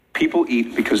People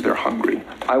eat because they're hungry.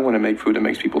 I want to make food that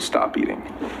makes people stop eating.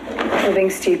 You're being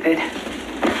stupid.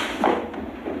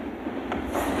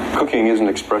 Cooking is an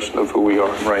expression of who we are.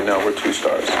 Right now, we're 2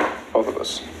 stars, both of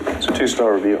us. It's a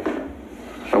 2-star review.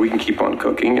 Now, we can keep on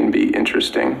cooking and be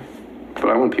interesting, but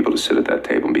I want people to sit at that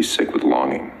table and be sick with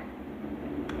longing.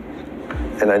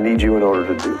 And I need you in order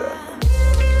to do that.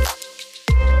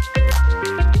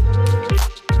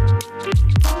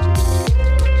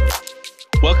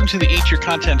 Welcome to the Eat Your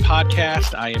Content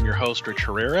podcast. I am your host, Rich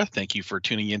Herrera. Thank you for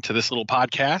tuning into this little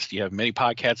podcast. You have many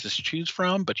podcasts to choose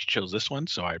from, but you chose this one,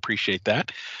 so I appreciate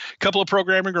that. A couple of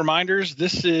programming reminders.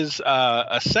 This is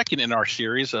a second in our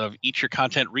series of Eat Your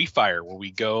Content Refire, where we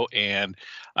go and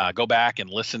go back and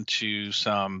listen to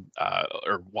some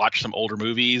or watch some older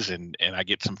movies, and I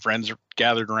get some friends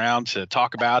gathered around to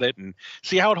talk about it and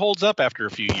see how it holds up after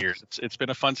a few years. It's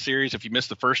been a fun series. If you missed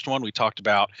the first one, we talked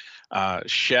about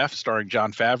Chef starring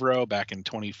Jon Favreau back in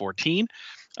 2014.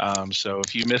 So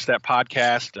if you missed that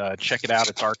podcast, check it out.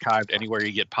 It's archived anywhere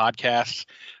you get podcasts.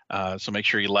 So make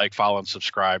sure you like, follow, and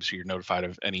subscribe so you're notified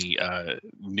of any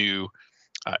new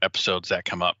episodes that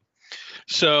come up.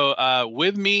 So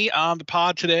with me on the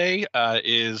pod today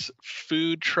is former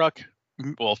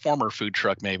food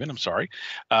truck maven, I'm sorry,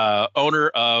 owner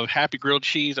of Happy Grilled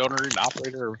Cheese, owner and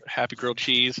operator of Happy Grilled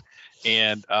Cheese,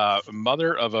 and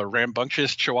mother of a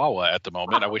rambunctious chihuahua at the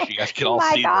moment. I wish you guys could all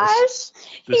see this.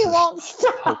 This is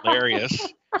hilarious.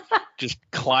 Just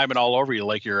climbing all over you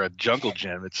like you're a jungle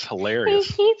gym. It's hilarious.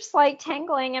 He keeps like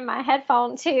tangling in my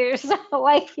headphone too. So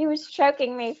like he was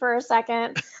choking me for a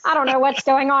second. I don't know what's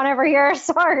going on over here.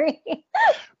 Sorry.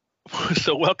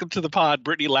 So welcome to the pod,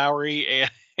 Brittny Lowrey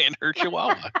and her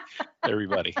chihuahua,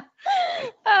 everybody.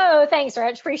 Oh, thanks,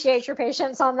 Rich. Appreciate your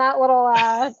patience on that little,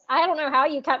 I don't know how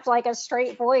you kept like a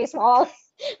straight voice while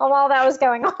that was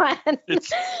going on.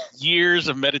 It's years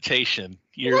of meditation.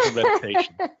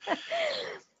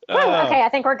 Okay, I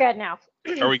think we're good now.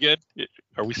 Are we good?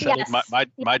 Are we settled? Yes.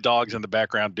 My dog's in the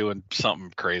background doing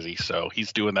something crazy. So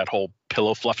he's doing that whole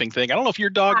pillow fluffing thing. I don't know if your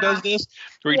dog does this,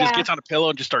 where he just gets on a pillow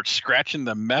and just starts scratching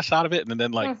the mess out of it and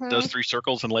then like does 3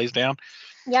 circles and lays down.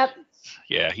 Yep.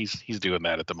 Yeah, he's doing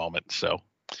that at the moment. So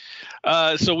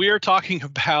we are talking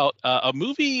about a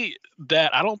movie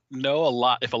that I don't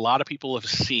know if a lot of people have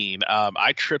seen.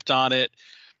 I tripped on it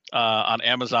on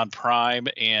Amazon Prime,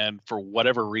 and for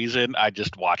whatever reason, I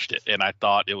just watched it, and I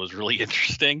thought it was really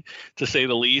interesting, to say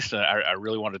the least, and I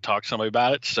really wanted to talk to somebody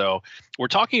about it. So we're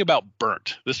talking about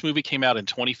Burnt. This movie came out in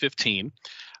 2015.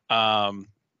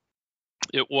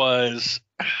 It was,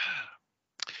 I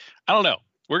don't know.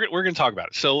 We're going to talk about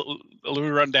it. So let me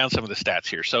run down some of the stats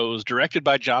here. So it was directed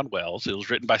by John Wells. It was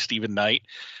written by Stephen Knight.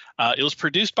 It was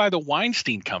produced by the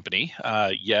Weinstein Company.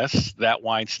 Yes, that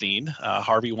Weinstein.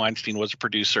 Harvey Weinstein was a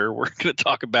producer. We're going to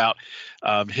talk about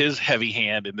his heavy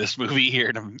hand in this movie here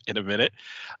in a minute.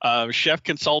 Chef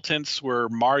consultants were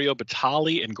Mario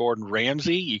Batali and Gordon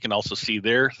Ramsay. You can also see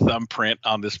their thumbprint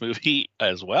on this movie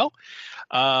as well.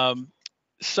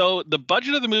 So the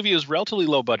budget of the movie is relatively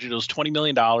low budget. It was $20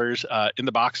 million. In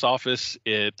the box office,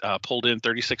 it pulled in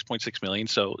 $36.6 million.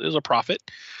 So it was a profit.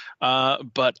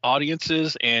 But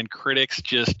audiences and critics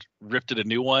just ripped it a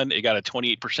new one. It got a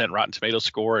 28% Rotten Tomatoes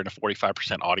score and a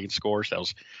 45% audience score. So that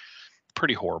was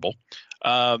pretty horrible.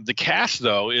 The cast,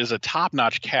 though, is a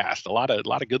top-notch cast. A lot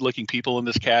of good-looking people in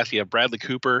this cast. You have Bradley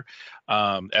Cooper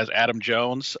as Adam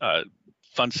Jones.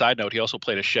 Fun side note, he also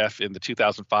played a chef in the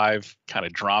 2005 kind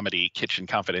of dramedy Kitchen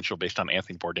Confidential based on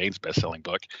Anthony Bourdain's best-selling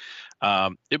book.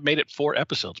 It made it 4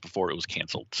 episodes before it was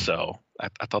canceled, so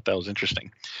I thought that was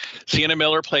interesting. Sienna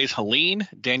Miller plays Helene.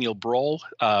 Daniel Brohl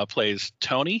plays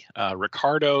Tony.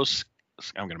 Ricardo,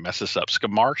 I'm going to mess this up,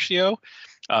 Scamarcio,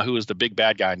 who is the big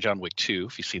bad guy in John Wick 2,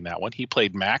 if you've seen that one. He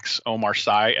played Max. Omar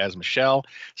Sy as Michelle.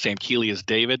 Sam Keeley as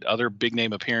David. Other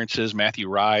big-name appearances, Matthew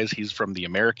Rise, he's from The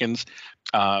Americans,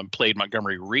 played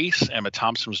Montgomery Reese. Emma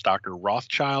Thompson was Dr.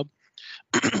 Rothschild.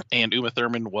 And Uma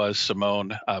Thurman was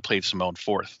played Simone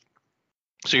Forth.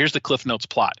 So here's the Cliff Notes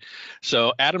plot.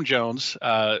 So Adam Jones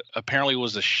apparently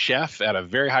was a chef at a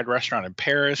very high restaurant in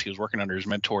Paris. He was working under his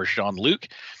mentor, Jean-Luc.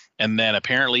 And then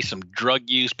apparently some drug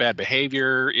use, bad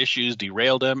behavior issues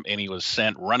derailed him, and he was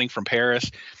sent running from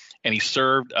Paris. And he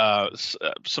served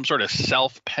some sort of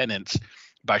self-penance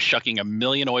by shucking 1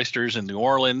 million oysters in New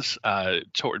Orleans,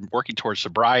 working towards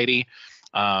sobriety.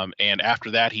 And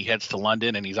after that, he heads to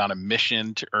London, and he's on a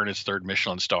mission to earn his 3rd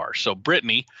Michelin star. So,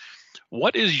 Brittny,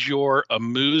 what is your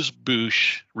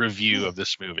amuse-bouche review of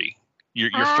this movie? Your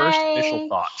first initial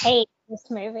thoughts. I hate this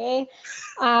movie.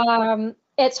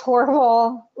 It's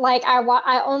horrible. Like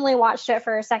I only watched it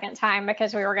for a second time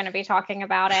because we were going to be talking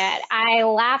about it. I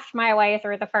laughed my way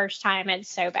through the first time.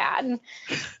 It's so bad.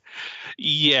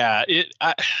 Yeah,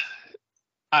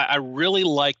 I really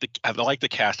like the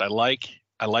cast. I like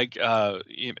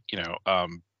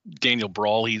Daniel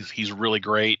Brawl. He's really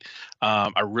great.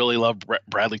 I really love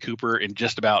Bradley Cooper in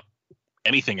just about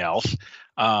anything else.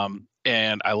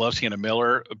 And I love Sienna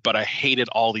Miller, but I hated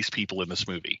all these people in this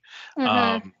movie.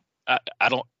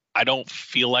 I don't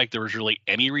feel like there was really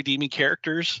any redeeming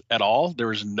characters at all. There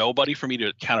was nobody for me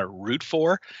to kind of root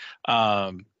for.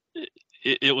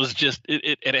 It was just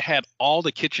it had all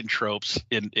the kitchen tropes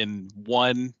in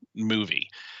one movie,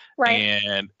 Right.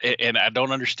 And I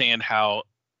don't understand how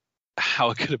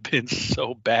it could have been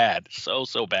so bad, so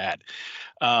bad.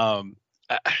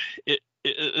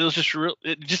 It was just real,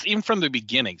 just even from the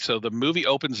beginning. So the movie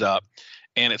opens up,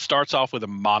 and it starts off with a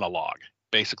monologue,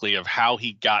 basically, of how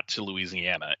he got to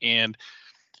Louisiana, and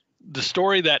the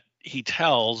story that he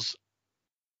tells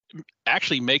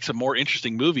actually makes a more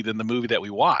interesting movie than the movie that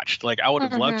we watched. Like, I would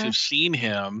have loved to have seen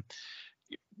him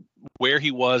where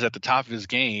he was at the top of his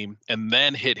game and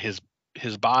then hit his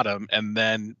bottom and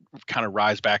then kind of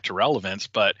rise back to relevance.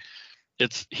 But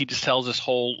he just tells this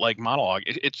whole like monologue.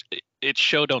 It's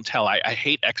show don't tell. I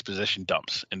hate exposition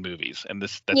dumps in movies, and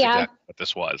that's exactly what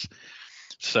this was.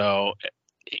 So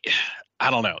I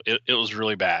don't know. It was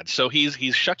really bad. So he's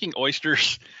shucking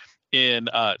oysters in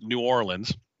New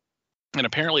Orleans. And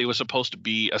apparently it was supposed to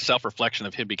be a self-reflection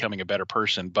of him becoming a better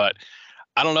person. But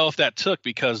I don't know if that took,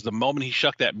 because the moment he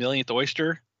shucked that millionth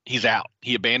oyster, he's out.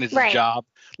 He abandons his job,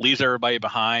 leaves everybody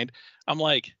behind. I'm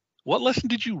like, what lesson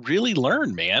did you really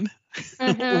learn, man?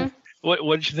 What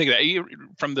did you think of that?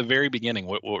 From the very beginning,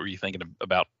 what were you thinking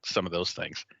about some of those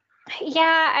things?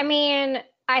 Yeah, I mean,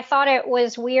 I thought it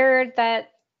was weird that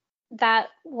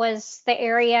was the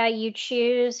area you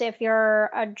choose if you're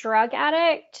a drug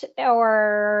addict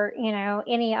or,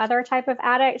 any other type of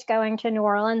addict. Going to New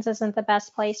Orleans isn't the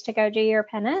best place to go do your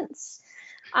penance.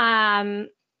 I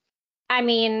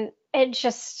mean, it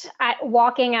just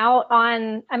walking out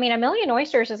on, a million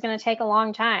oysters is going to take a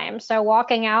long time. So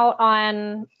walking out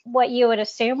on what you would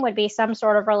assume would be some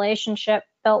sort of relationship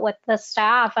built with the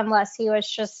staff, unless he was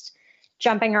just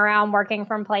jumping around working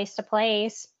from place to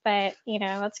place. But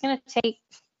it's going to take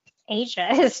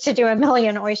ages to do a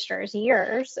million oysters,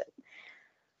 years.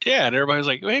 Yeah, and everybody's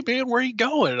like, "Hey man, where are you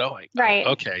going?" And I'm like, right.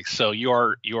 Oh, okay, so you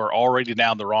are already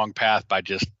down the wrong path by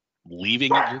just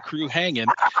leaving your crew hanging,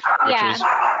 which was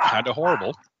kind of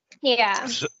horrible. Yeah.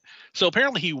 So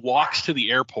apparently he walks to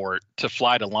the airport to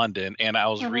fly to London, and I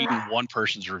was reading one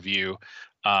person's review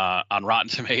on Rotten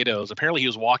Tomatoes. Apparently he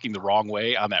was walking the wrong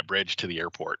way on that bridge to the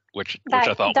airport, which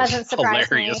I thought was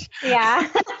hilarious. Me. Yeah.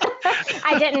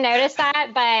 I didn't notice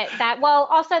that, but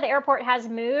also the airport has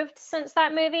moved since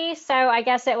that movie, so I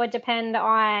guess it would depend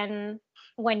on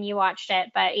when you watched it,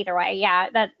 but either way, yeah,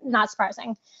 that's not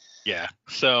surprising. Yeah.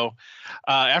 So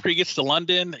after he gets to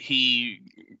London, he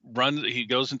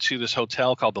goes into this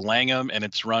hotel called the Langham, and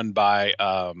it's run by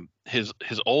his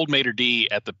old maitre d'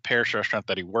 at the Paris restaurant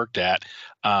that he worked at,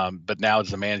 but now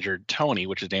it's the manager, Tony,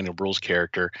 which is Daniel Bruhl's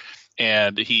character.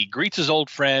 And he greets his old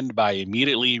friend by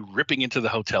immediately ripping into the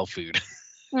hotel food,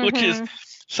 which is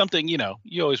something, you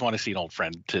always want to see an old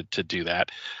friend to do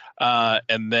that.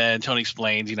 And then Tony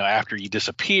explains, after he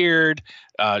disappeared,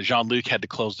 Jean-Luc had to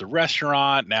close the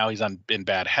restaurant. Now he's in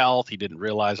bad health. He didn't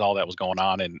realize all that was going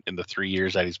on in the 3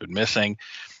 years that he's been missing.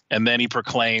 And then he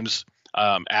proclaims,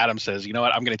 Adam says, "You know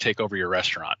what? I'm going to take over your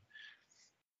restaurant."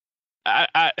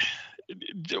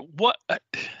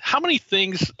 How many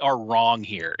things are wrong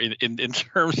here in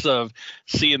terms of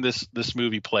seeing this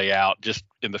movie play out just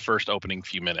in the first opening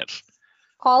few minutes?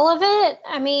 All of it.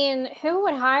 Who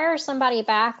would hire somebody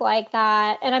back like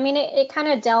that? And it kind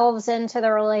of delves into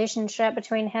the relationship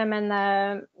between him and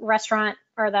the restaurant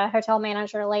or the hotel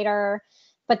manager later.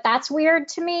 But that's weird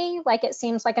to me. Like, it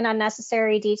seems like an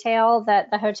unnecessary detail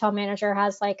that the hotel manager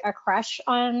has like a crush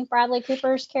on Bradley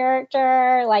Cooper's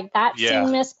character. Like, that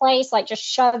seemed misplaced, like just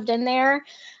shoved in there.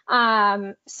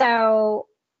 So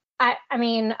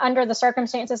under the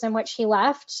circumstances in which he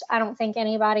left, I don't think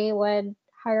anybody would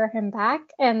hire him back.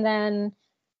 And then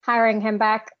hiring him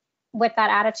back with that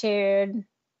attitude,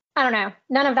 I don't know.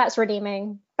 None of that's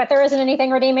redeeming. But there isn't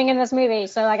anything redeeming in this movie,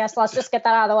 so I guess let's just get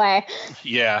that out of the way.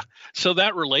 Yeah. So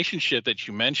that relationship that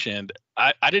you mentioned,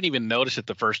 I didn't even notice it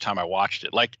the first time I watched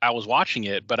it. Like, I was watching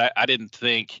it, but I didn't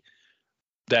think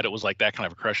that it was like that kind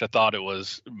of a crush. I thought it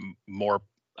was more,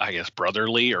 I guess,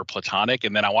 brotherly or platonic.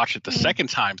 And then I watched it the second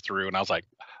time through, and I was like,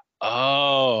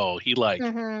 oh, he like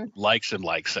Mm-hmm. likes him,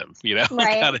 you know,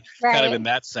 Right. kind of Right. in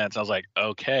that sense. I was like,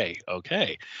 okay.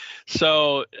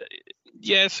 So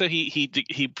yeah, so he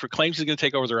proclaims he's going to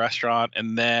take over the restaurant,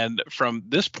 and then from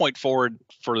this point forward,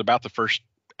 for about the first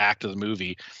act of the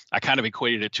movie, I kind of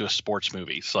equated it to a sports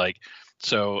movie. It's like,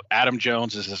 so Adam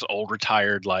Jones is this old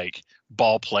retired like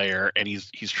ball player, and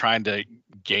he's trying to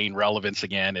gain relevance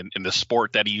again in the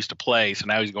sport that he used to play. So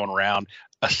now he's going around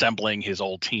assembling his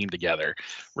old team together,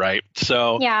 right?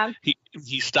 So Yeah.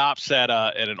 he stops at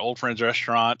an old friend's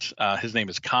restaurant. His name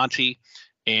is Conti,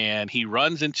 and he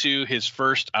runs into his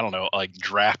first, I don't know, like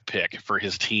draft pick for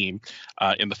his team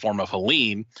in the form of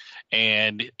Helene,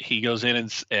 and he goes in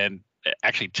and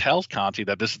actually tells Conti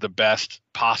that this is the best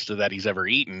pasta that he's ever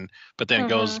eaten, but then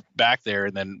goes back there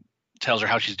and then tells her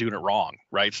how she's doing it wrong,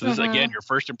 right? So this is again your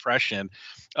first impression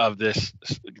of this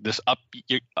up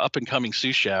and coming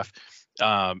sous chef.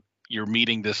 You're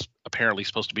meeting this apparently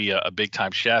supposed to be a big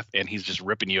time chef, and he's just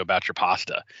ripping you about your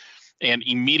pasta, and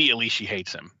immediately she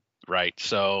hates him, right?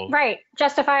 So Right,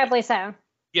 justifiably so.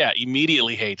 Yeah,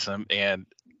 immediately hates him, and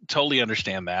totally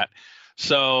understand that.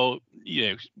 So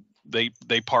they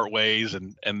part ways,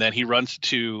 and then he runs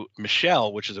to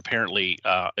Michelle, which is apparently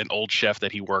an old chef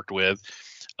that he worked with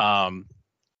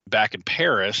back in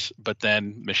Paris, but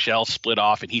then Michelle split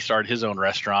off and he started his own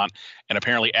restaurant, and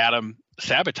apparently Adam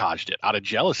sabotaged it out of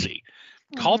jealousy.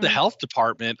 Called the health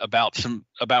department about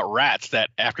rats, that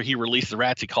after he released the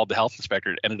rats, he called the health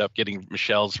inspector. It ended up getting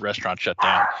Michelle's restaurant shut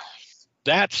down.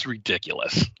 That's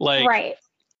ridiculous. Like, right.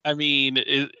 I mean,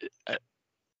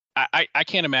 I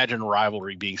can't imagine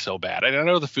rivalry being so bad. I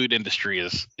know the food industry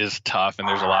is tough and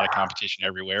there's a lot of competition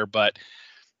everywhere, but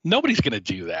nobody's going to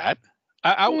do that.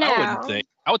 I wouldn't think.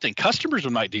 I would think customers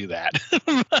might do that.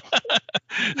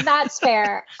 That's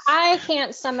fair. I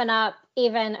can't summon up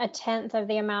even a tenth of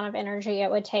the amount of energy it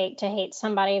would take to hate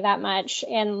somebody that much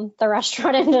in the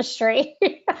restaurant industry.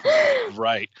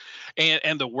 Right.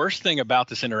 And the worst thing about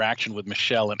this interaction with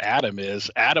Michelle and Adam is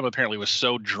Adam apparently was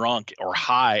so drunk or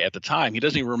high at the time, he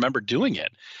doesn't even remember doing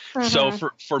it. So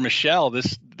for Michelle,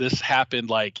 this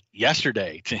happened like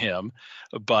yesterday to him,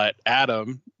 but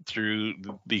Adam, through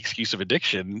the excuse of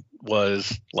addiction,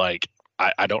 was like,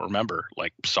 I don't remember,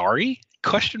 like, sorry, ?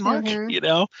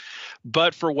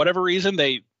 But for whatever reason,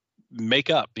 they make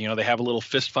up, they have a little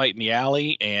fist fight in the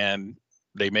alley and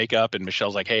they make up, and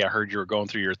Michelle's like, hey, I heard you were going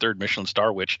through your third Michelin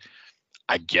star, which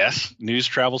I guess news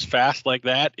travels fast like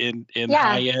that in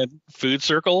high-end food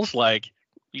circles. Like,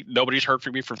 nobody's heard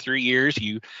from you for 3 years.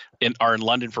 You are in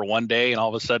London for one day, and all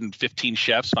of a sudden 15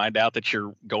 chefs find out that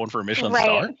you're going for a Michelin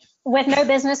star. With no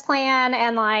business plan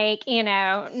and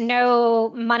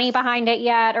no money behind it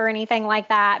yet or anything like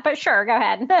that. But sure, go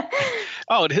ahead.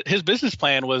 Oh, his business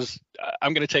plan was,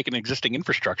 I'm going to take an existing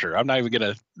infrastructure. I'm not even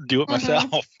going to do it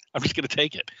myself. I'm just going to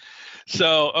take it.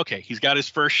 So, okay, he's got his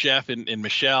first chef in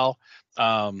Michelle.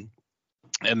 And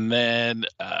then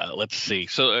let's see.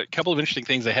 So a couple of interesting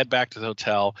things. They head back to the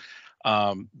hotel.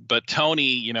 But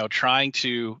Tony, trying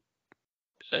to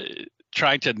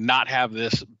not have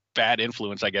this bad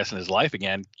influence, I guess, in his life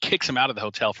again, kicks him out of the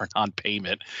hotel for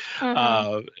non-payment.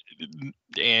 And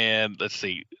let's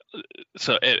see.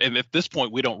 So, and at this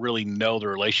point, we don't really know the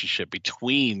relationship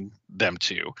between them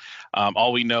two.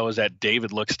 All we know is that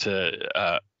David looks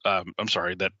to,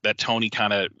 that Tony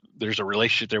there's a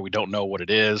relationship there. We don't know what it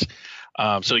is.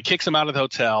 So he kicks him out of the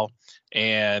hotel.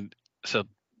 And so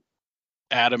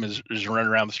Adam is running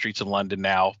around the streets of London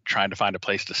now trying to find a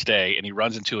place to stay. And he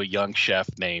runs into a young chef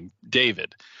named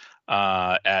David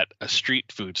at a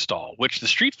street food stall, which the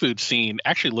street food scene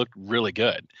actually looked really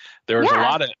good. There was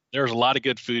a lot of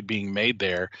good food being made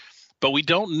there, but we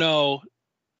don't know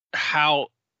how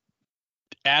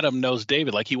Adam knows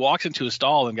David. Like, he walks into a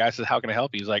stall and the guy says, how can I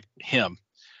help you? He's like, him.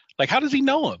 Like, how does he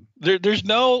know him? There's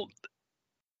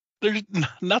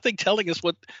nothing telling us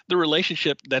what the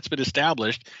relationship that's been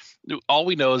established. All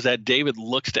we know is that David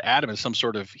looks to Adam as some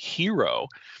sort of hero.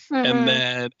 And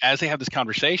then as they have this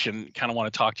conversation, kind of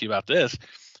want to talk to you about this.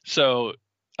 So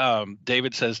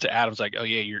David says to Adam's like, oh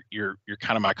yeah, you're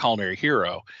kind of my culinary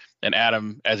hero. And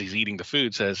Adam, as he's eating the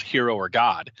food, says, hero or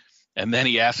God. And then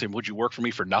he asks him, would you work for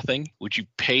me for nothing? Would you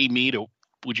pay me to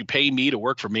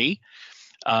work for me?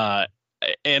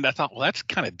 And I thought, well, that's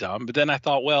kind of dumb. But then I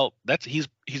thought, well, he's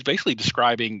basically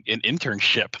describing an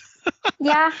internship.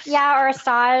 or a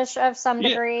stage of some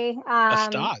degree. A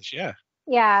stage, yeah.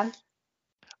 Yeah.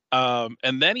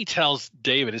 And then he tells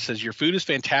David, it says, your food is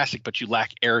fantastic, but you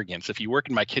lack arrogance. If you work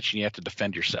in my kitchen, you have to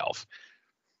defend yourself.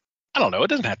 I don't know. It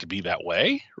doesn't have to be that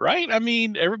way, right? I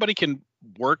mean, everybody can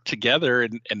work together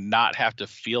and not have to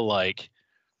feel like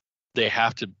they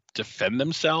have to defend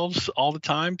themselves all the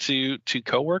time to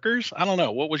coworkers. I don't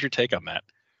know. What was your take on that?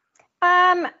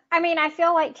 I mean, I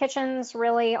feel like kitchens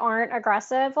really aren't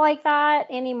aggressive like that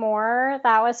anymore.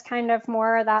 That was kind of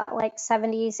more that like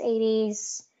 70s,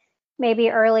 80s, maybe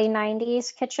early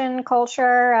 90s kitchen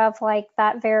culture of like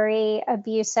that very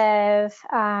abusive,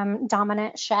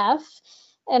 dominant chef.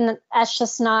 And that's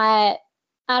just not,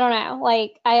 I don't know.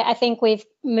 Like, I think we've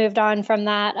moved on from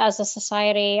that as a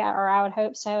society, or I would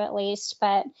hope so at least.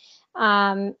 But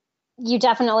you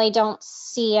definitely don't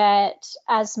see it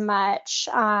as much.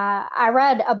 I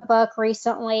read a book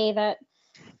recently that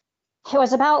it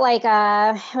was about like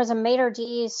it was a maitre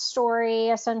d's story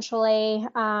essentially.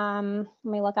 Let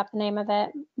me look up the name of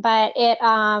it, but it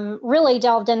really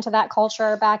delved into that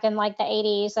culture back in like the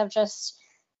 80s of just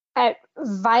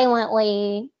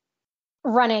violently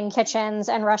running kitchens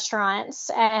and restaurants,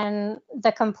 and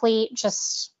the complete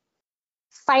just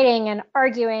fighting and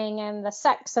arguing, and the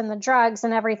sex and the drugs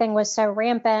and everything was so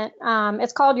rampant.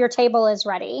 It's called Your Table is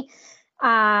Ready.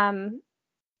 And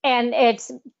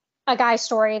it's a guy's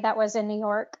story that was in New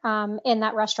York, in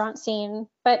that restaurant scene.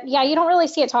 But yeah, you don't really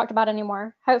see it talked about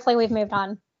anymore. Hopefully we've moved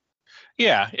on.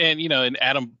 Yeah. And, in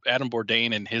Adam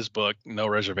Bourdain, in his book, No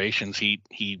Reservations, he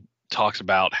talks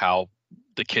about how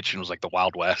the kitchen was like the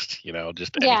Wild West,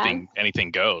 just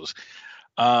anything goes.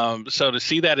 So to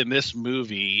see that in this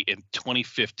movie in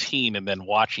 2015 and then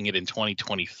watching it in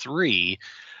 2023,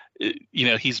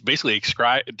 he's basically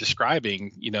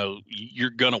describing, you're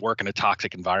going to work in a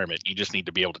toxic environment. You just need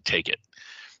to be able to take it.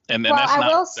 And then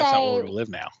that's not where we live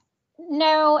now.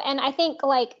 No, and I think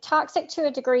like toxic to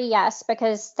a degree, yes,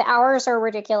 because the hours are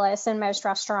ridiculous in most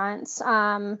restaurants.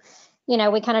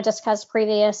 We kind of discussed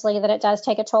previously that it does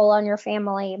take a toll on your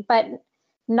family, but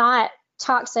not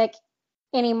toxic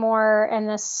anymore in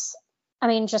this,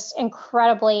 just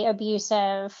incredibly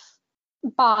abusive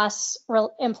boss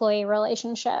employee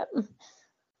relationship.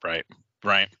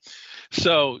 Right.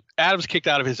 So Adam's kicked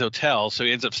out of his hotel, so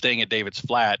he ends up staying at David's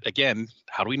flat. Again,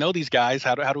 how do we know these guys?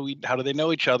 How do they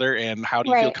know each other? And how do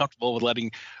you feel comfortable with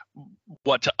letting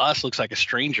what to us looks like a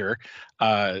stranger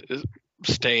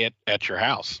stay at your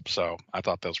house? So I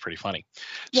thought that was pretty funny.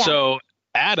 Yeah. So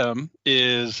Adam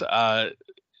is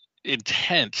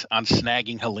intent on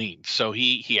snagging Helene. So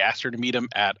he asked her to meet him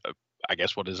at I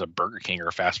guess what is a Burger King or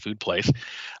a fast food place,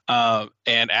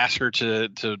 and asked her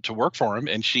to work for him,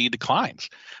 and she declines.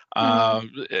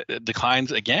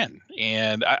 Declines again.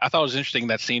 And I thought it was interesting,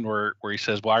 that scene where he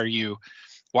says, why are you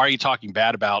talking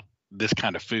bad about this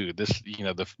kind of food? This,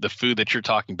 the food that you're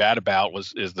talking bad about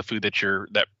is the food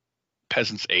that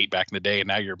peasants ate back in the day, and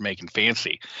now you're making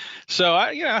fancy. So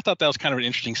I thought that was kind of an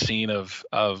interesting scene of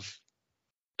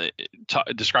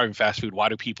describing fast food. Why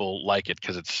do people like it?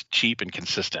 Because it's cheap and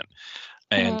consistent.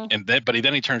 And but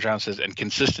then he turns around and says, and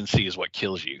consistency is what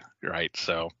kills you, right?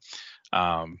 So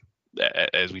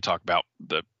as we talk about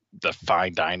the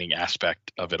fine dining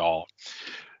aspect of it all.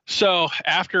 So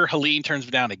after Helene turns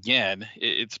him down again,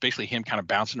 it's basically him kind of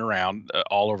bouncing around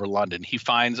all over London. He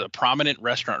finds a prominent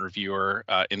restaurant reviewer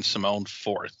in Simone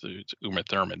Forth, who's Uma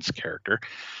Thurman's character.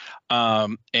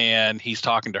 And he's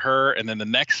talking to her. And then the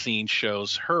next scene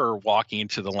shows her walking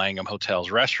into the Langham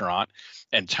Hotel's restaurant.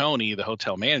 And Tony, the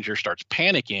hotel manager, starts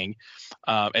panicking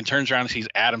and turns around and sees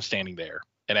Adam standing there.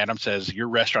 And Adam says, your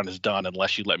restaurant is done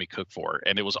unless you let me cook for her.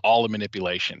 And it was all a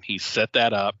manipulation. He set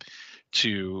that up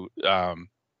to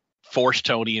force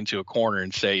Tony into a corner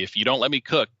and say, if you don't let me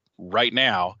cook right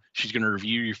now, she's going to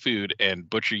review your food and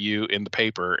butcher you in the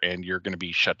paper, and you're going to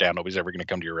be shut down. Nobody's ever going to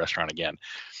come to your restaurant again.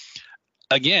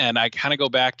 Again, I kind of go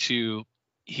back to,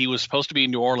 he was supposed to be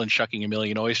in New Orleans shucking a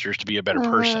million oysters to be a better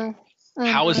person.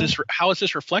 How is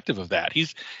this reflective of that?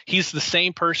 He's the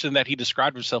same person that he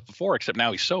described himself before, except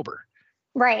now he's sober.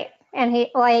 Right. And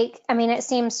it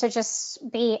seems to just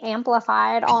be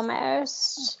amplified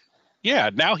almost.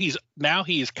 Yeah, now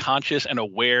he's conscious and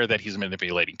aware that he's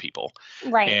manipulating people,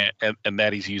 right? And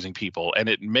that he's using people, and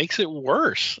it makes it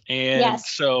worse. And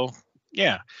so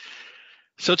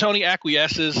Tony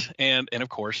acquiesces, and of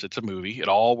course it's a movie. It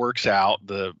all works out.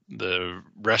 The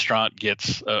restaurant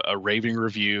gets a raving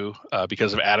review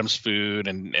because of Adam's food,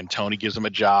 and Tony gives him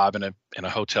a job in a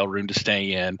hotel room to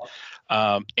stay in,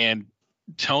 and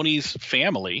Tony's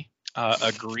family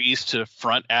agrees to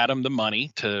front Adam the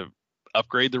money to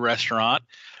upgrade the restaurant,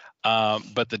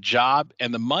 but the job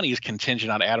and the money is contingent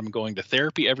on Adam going to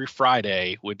therapy every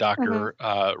Friday with Dr.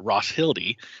 Ross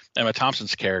Hildy, Emma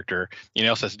Thompson's character. He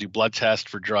also has to do blood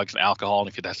tests for drugs and alcohol, and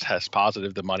if it tests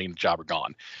positive, the money and the job are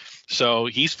gone. So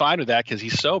he's fine with that because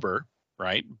he's sober,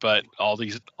 right? But all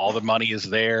the money is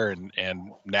there,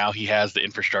 and now he has the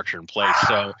infrastructure in place.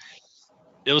 So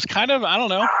it was kind of, I don't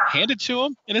know, handed to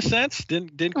him in a sense.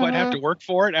 Didn't quite have to work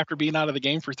for it after being out of the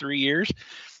game for 3 years,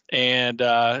 and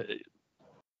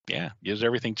gives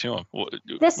everything to him.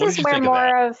 This is where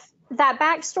more of that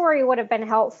backstory would have been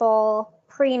helpful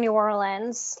pre-New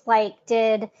Orleans. Like,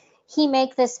 did he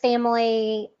make this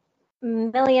family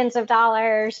millions of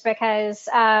dollars because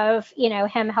of,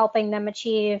 him helping them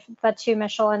achieve the 2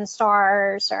 Michelin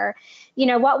stars, or,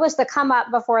 what was the come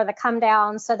up before the come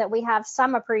down, so that we have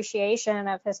some appreciation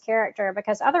of his character?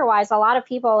 Because otherwise, a lot of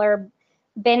people are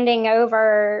bending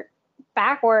over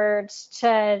backwards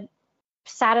to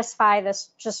satisfy this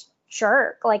just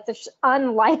jerk, like this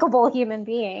unlikable human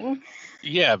being.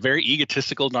 Yeah, very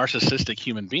egotistical, narcissistic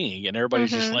human being, and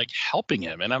everybody's just like helping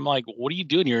him. And I'm like, what are you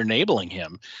doing? You're enabling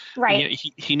him. Right.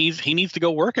 He needs to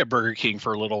go work at Burger King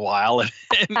for a little while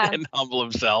and humble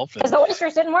himself. Because the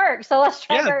oysters didn't work, so let's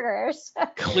try burgers.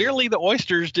 Clearly, the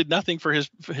oysters did nothing for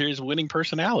his winning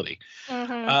personality.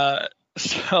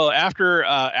 So after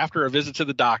a visit to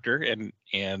the doctor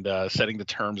and setting the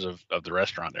terms of the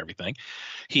restaurant and everything,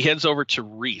 he heads over to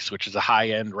Reese, which is a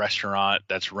high-end restaurant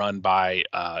that's run by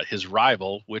his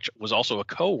rival, which was also a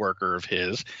co-worker of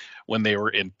his when they were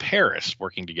in Paris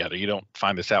working together. You don't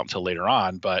find this out until later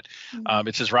on, but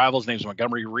it's his rival. His name's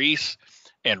Montgomery Reese,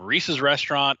 and Reese's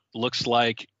restaurant looks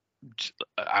like,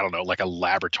 I don't know, like a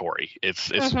laboratory. It's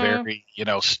very,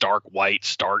 stark white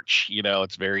starch,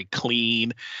 it's very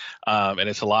clean. And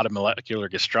it's a lot of molecular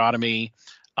gastronomy.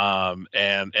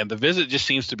 And the visit just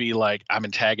seems to be like, I'm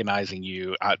antagonizing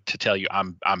you to tell you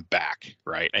I'm back.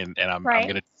 Right. And I'm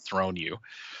going to dethrone you.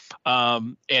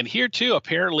 And here too,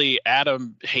 apparently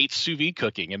Adam hates sous vide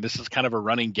cooking. And this is kind of a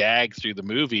running gag through the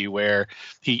movie where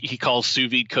he calls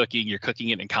sous vide cooking, you're cooking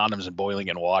it in condoms and boiling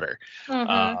in water.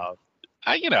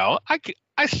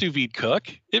 I sous vide cook.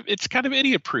 It's kind of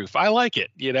idiot proof. I like it.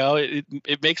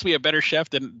 It makes me a better chef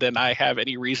than I have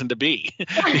any reason to be,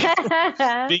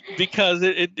 because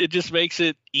it just makes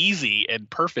it easy and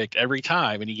perfect every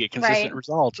time, and you get consistent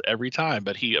results every time.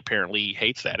 But he apparently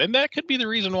hates that, and that could be the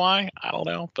reason why. I don't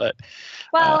know, but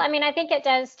I think it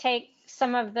does take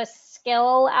some of the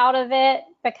skill out of it,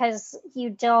 because you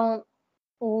don't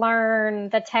learn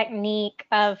the technique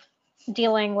of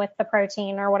dealing with the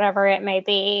protein or whatever it may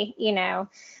be,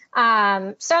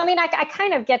 I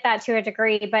kind of get that to a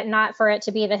degree, but not for it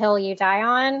to be the hill you die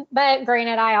on. But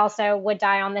granted, I also would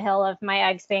die on the hill of my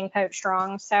eggs being poached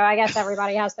wrong, so I guess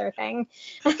everybody has their thing.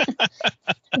 But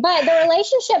the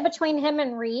relationship between him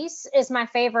and Reese is my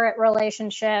favorite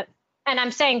relationship, and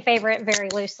I'm saying favorite very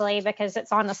loosely because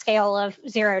it's on a scale of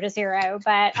 0 to 0,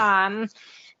 but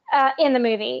in the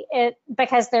movie,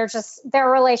 because their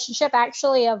relationship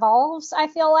actually evolves, I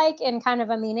feel like, in kind of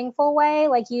a meaningful way.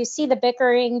 Like, you see the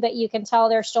bickering, but you can tell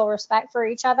there's still respect for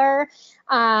each other.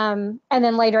 And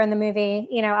then later in the movie,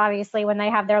 obviously when they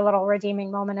have their little redeeming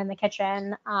moment in the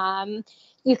kitchen,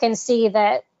 you can see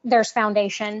that there's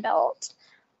foundation built.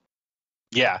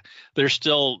 Yeah, there's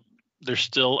still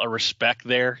a respect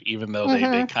there, even though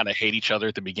they kind of hate each other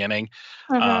at the beginning.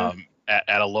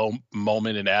 At a low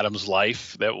moment in Adam's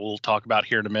life that we'll talk about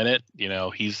here in a minute,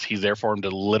 he's there for him to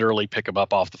literally pick him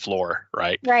up off the floor.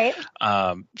 Right.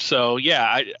 So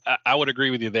yeah, I would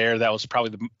agree with you there. That was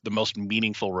probably the most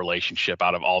meaningful relationship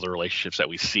out of all the relationships that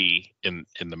we see in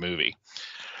the movie.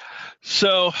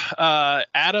 So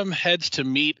Adam heads to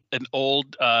meet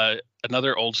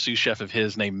another old sous chef of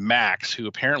his named Max, who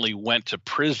apparently went to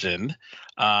prison,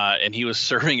 and he was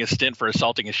serving a stint for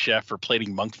assaulting a chef for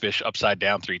plating monkfish upside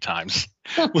down 3 times,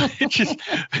 which is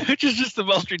just the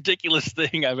most ridiculous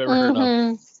thing I've ever heard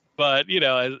of. But,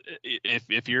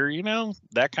 if you're,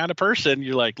 that kind of person,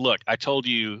 you're like, look, I told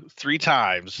you 3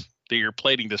 times that you're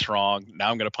plating this wrong. Now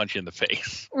I'm going to punch you in the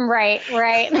face. Right.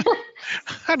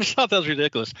 I just thought that was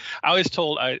ridiculous. I always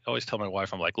tell my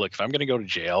wife, I'm like, look, if I'm going to go to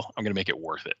jail, I'm going to make it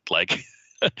worth it. Like,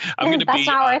 I'm going to be. That's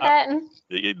not worth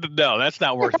it. No, that's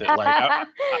not worth it. Like,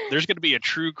 there's going to be a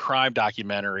true crime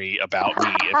documentary about me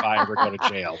if I ever go to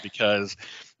jail, because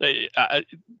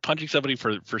punching somebody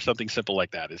for something simple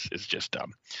like that is just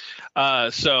dumb.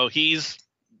 So he's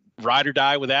ride or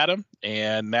die with Adam,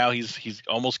 and now he's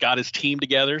almost got his team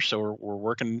together, so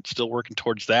we're still working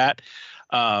towards that.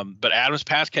 But Adam's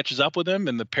past catches up with him,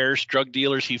 and the Paris drug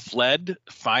dealers he fled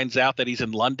finds out that he's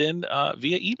in London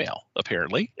via email,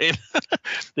 apparently. And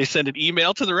they send an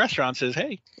email to the restaurant, says,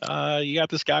 hey, you got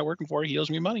this guy working for you, he owes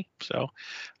me money. So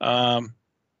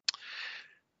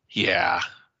yeah.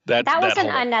 That was an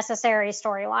unnecessary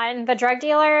storyline. The drug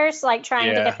dealers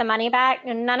trying to get the money back,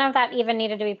 and none of that even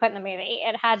needed to be put in the movie.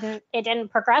 It didn't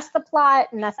progress the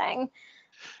plot, nothing.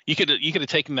 You could have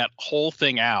taken that whole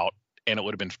thing out, and it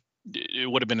would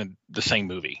have been the same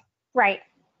movie. Right.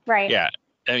 Yeah.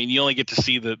 I mean, you only get to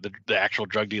see the actual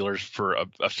drug dealers for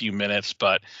a few minutes,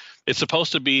 but it's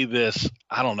supposed to be this,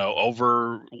 I don't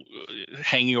know,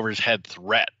 hanging over his head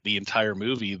threat the entire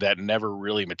movie that never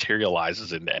really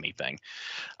materializes into anything.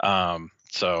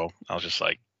 So I was just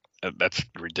like, that's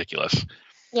ridiculous.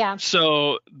 Yeah.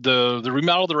 So the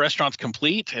remodel of the restaurant's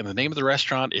complete, and the name of the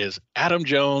restaurant is Adam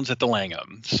Jones at the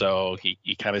Langham. So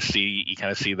you kind of see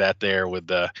that there with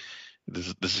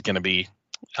this is going to be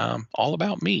all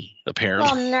about me, apparently.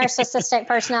 Little narcissistic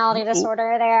personality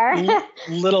disorder there.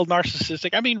 Little narcissistic.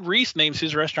 I mean, Reese names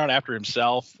his restaurant after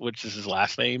himself, which is his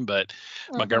last name, but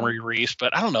Montgomery Reese.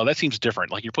 But I don't know. That seems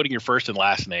different. Like, you're putting your first and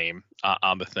last name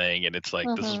on the thing, and it's like,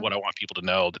 this is what I want people to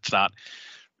know. It's not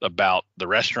about the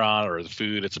restaurant or the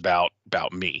food. It's about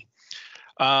me.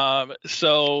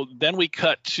 So then we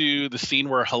cut to the scene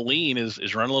where Helene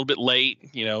is running a little bit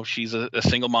late. You know, she's a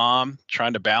single mom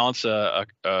trying to balance a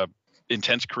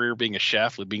intense career being a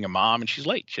chef with being a mom, and she's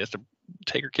late. She has to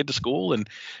take her kid to school, and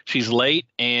she's late.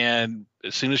 And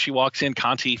as soon as she walks in,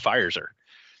 Conti fires her.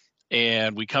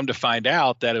 And we come to find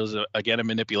out that it was again a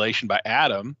manipulation by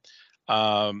Adam,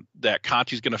 that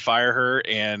Conti's going to fire her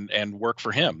and work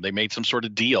for him. They made some sort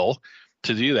of deal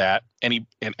to do that, and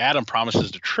Adam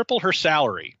promises to triple her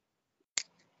salary.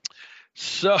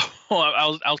 So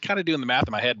I was kind of doing the math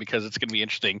in my head, because it's going to be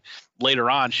interesting.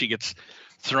 Later on, she gets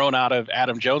thrown out of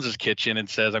Adam Jones's kitchen and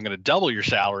says, I'm going to double your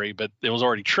salary, but it was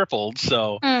already tripled.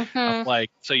 So I'm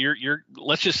like, so you're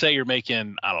let's just say you're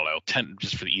making, I don't know, 10,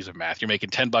 just for the ease of math, you're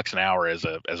making $10 an hour as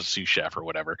a sous chef or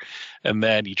whatever. And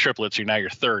then you triple it. So now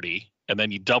you're 30, and then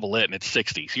you double it and it's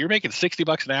 60. So you're making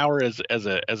 $60 an hour as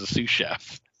a sous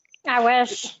chef. I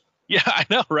wish. Yeah, I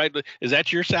know, right? Is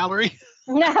that your salary?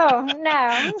 No,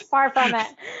 far from it.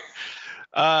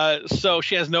 So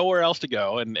she has nowhere else to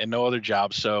go and no other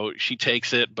job. So she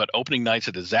takes it, but opening night's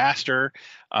a disaster.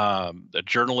 A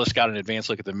journalist got an advance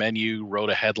look at the menu, wrote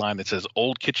a headline that says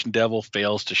Old Kitchen Devil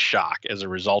fails to shock. As a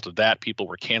result of that, people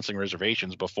were canceling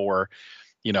reservations before,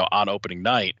 on opening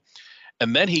night.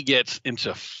 And then he gets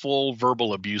into full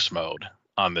verbal abuse mode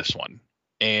on this one.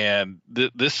 And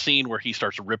this scene where he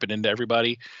starts ripping into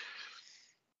everybody,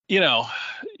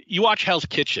 you watch Hell's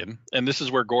Kitchen, and this is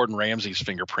where Gordon Ramsay's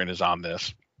fingerprint is on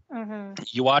this.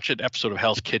 You watch an episode of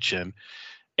Hell's Kitchen,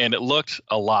 and it looked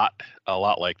a lot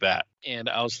like that. And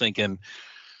I was thinking,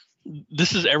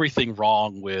 this is everything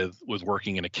wrong with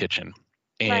working in a kitchen.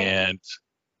 And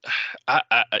I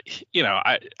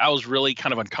was really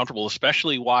kind of uncomfortable,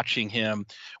 especially watching him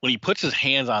when he puts his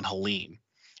hands on Helene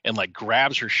and like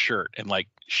grabs her shirt and like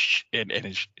and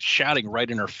is shouting right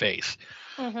in her face.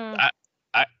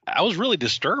 I was really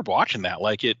disturbed watching that.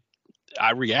 Like,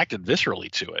 I reacted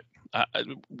viscerally to it.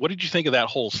 What did you think of that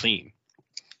whole scene?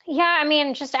 Yeah, I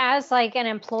mean, just as like an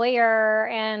employer,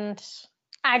 and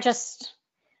I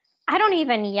don't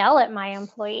even yell at my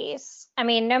employees. I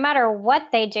mean, no matter what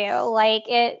they do, like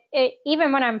it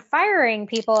even when I'm firing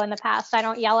people in the past, I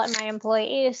don't yell at my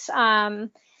employees.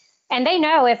 And they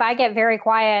know if I get very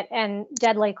quiet and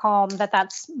deadly calm,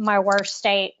 that's my worst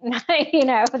state.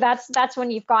 That's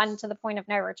when you've gotten to the point of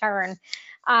no return.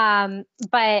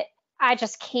 But I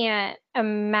just can't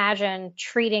imagine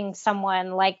treating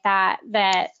someone like that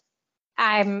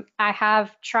I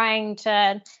have trying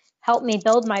to help me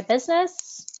build my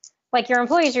business. Like, your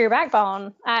employees are your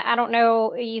backbone. I don't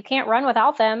know, you can't run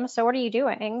without them. So what are you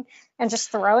doing? And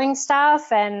just throwing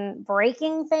stuff and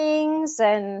breaking things.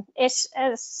 And it's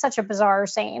such a bizarre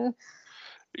scene.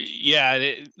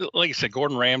 Yeah, like I said,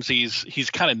 Gordon Ramsay's, he's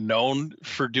kind of known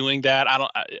for doing that. I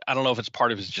don't know if it's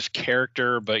part of his just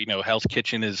character, but Hell's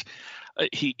Kitchen is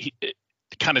he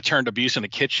kind of turned abuse in the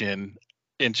kitchen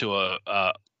into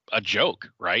a joke,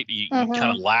 right? You kind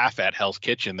of laugh at Hell's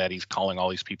Kitchen that he's calling all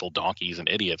these people donkeys and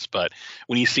idiots, but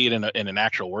when you see it in an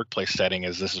actual workplace setting,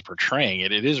 as this is portraying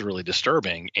it, it is really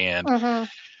disturbing. And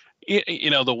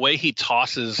the way he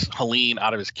tosses Helene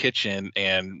out of his kitchen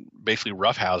and basically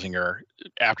roughhousing her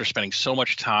after spending so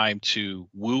much time to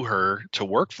woo her to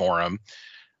work for him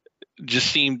just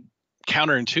seemed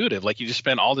counterintuitive. Like, you just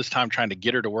spend all this time trying to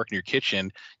get her to work in your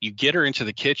kitchen. You get her into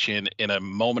the kitchen in a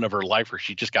moment of her life where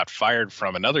she just got fired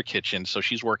from another kitchen, so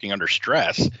she's working under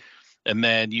stress, and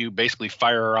then you basically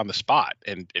fire her on the spot,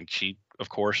 and she of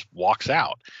course walks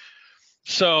out.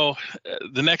 So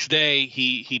the next day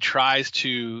he tries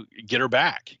to get her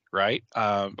back, right?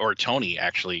 Or Tony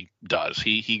actually does.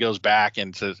 He goes back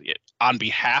and says, on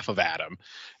behalf of Adam,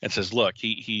 and says, look,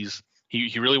 he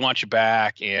really wants you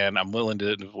back, and I'm willing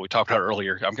to, we talked about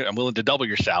earlier, I'm willing to double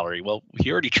your salary. Well,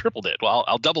 he already tripled it. Well,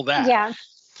 I'll double that. Yeah.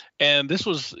 And this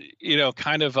was,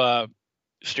 kind of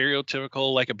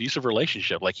stereotypical like abusive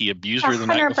relationship. Like he abused her the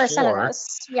night 100% of before.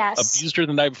 this. Yes. Abused her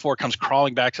the night before, comes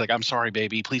crawling back. She's like, I'm sorry,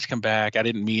 baby. Please come back. I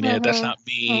didn't mean it. That's not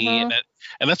me.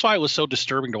 And that's why it was so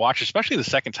disturbing to watch, especially the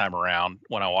second time around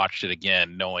when I watched it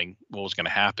again, knowing what was going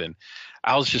to happen.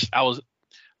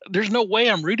 There's no way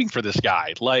I'm rooting for this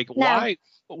guy. Like, No.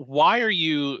 why are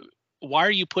you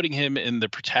putting him in the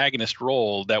protagonist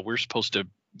role that we're supposed to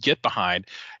get behind?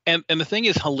 And the thing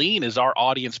is, Helene is our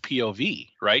audience POV,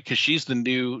 right? Because she's the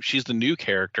new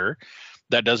character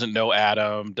that doesn't know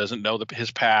Adam, doesn't know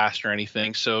his past or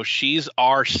anything. So she's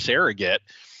our surrogate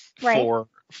for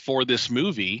this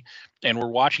movie, and we're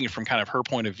watching it from kind of her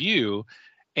point of view.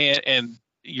 And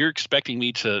you're expecting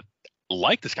me to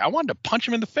like this guy. I wanted to punch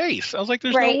him in the face. I was like,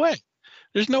 there's no way.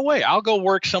 There's no way. I'll go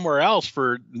work somewhere else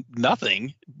for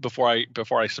nothing before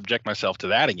I subject myself to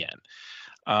that again.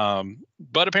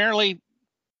 But apparently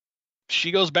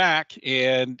she goes back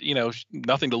and,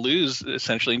 nothing to lose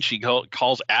essentially. And she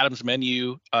calls Adam's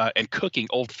menu and cooking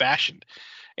old fashioned,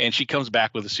 and she comes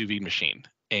back with a sous vide machine.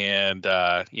 And,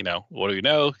 what do we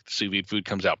know? Sous vide food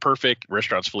comes out perfect.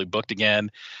 Restaurant's fully booked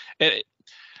again. And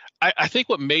I think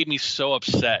what made me so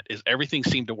upset is everything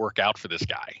seemed to work out for this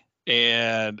guy.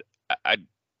 And I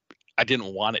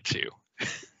didn't want it to.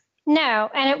 No,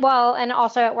 and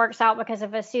also it works out because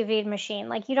of a sous vide machine.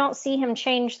 Like, you don't see him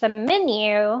change the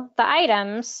menu, the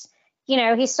items.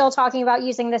 He's still talking about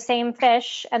using the same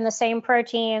fish and the same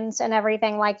proteins and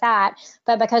everything like that.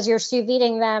 But because you're sous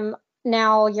videing them,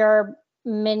 now your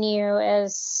menu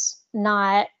is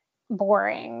not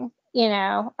boring,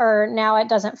 or now it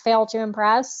doesn't fail to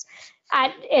impress.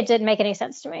 It didn't make any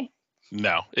sense to me.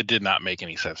 No, it did not make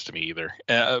any sense to me either.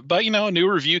 But, a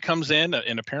new review comes in,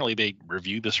 and apparently they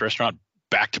reviewed this restaurant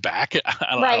back to back.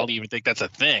 I don't even think that's a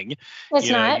thing. It's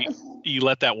not. You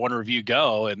let that one review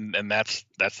go, and that's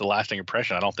the lasting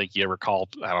impression. I don't think you ever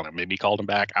called. I don't know. Maybe called him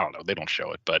back. I don't know. They don't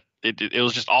show it, but it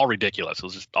was just all ridiculous. It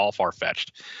was just all far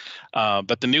fetched.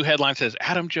 But the new headline says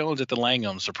Adam Jones at the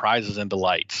Langham surprises and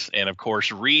delights, and of course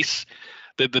Reese.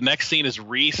 The next scene is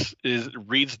Reese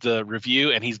reads the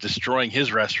review and he's destroying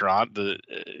his restaurant.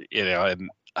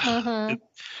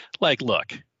 Like,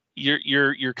 look,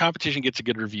 your competition gets a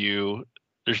good review.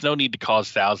 There's no need to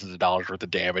cause thousands of dollars worth of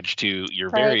damage to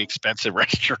your very expensive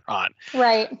restaurant.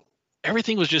 Right.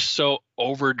 Everything was just so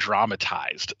over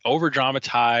dramatized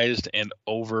and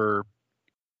over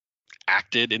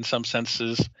acted in some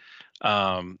senses.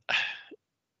 I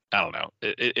don't know.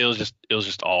 It was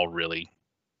just all really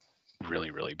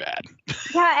bad.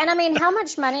 Yeah, and I mean, how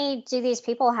much money do these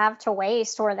people have to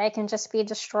waste where they can just be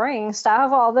destroying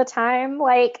stuff all the time?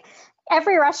 Like,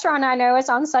 every restaurant I know is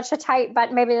on such a tight,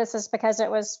 but maybe this is because it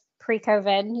was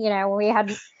pre-COVID. We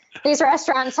had these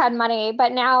restaurants had money,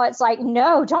 but now it's like,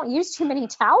 no, don't use too many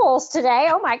towels today.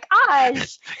 Oh my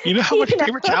gosh. You know how much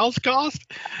paper towels cost?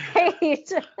 Right.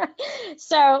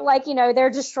 So, they're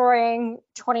destroying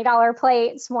 $20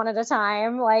 plates one at a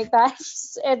time. Like,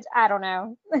 that's it. I don't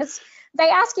know. They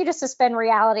ask you to suspend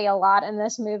reality a lot in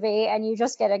this movie, and you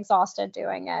just get exhausted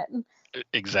doing it.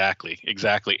 Exactly.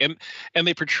 And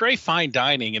they portray fine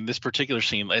dining in this particular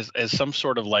scene as some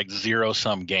sort of like zero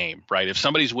sum game, right? If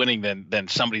somebody's winning, then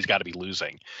somebody's got to be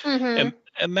losing. And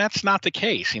that's not the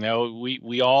case.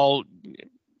 We all,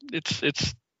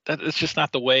 it's just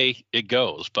not the way it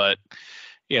goes. But,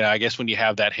 I guess when you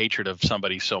have that hatred of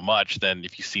somebody so much, then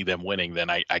if you see them winning, then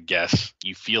I guess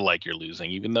you feel like you're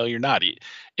losing, even though you're not.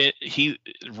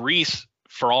 Reese,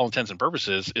 for all intents and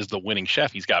purposes, is the winning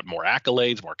chef. He's got more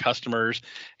accolades, more customers.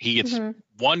 He gets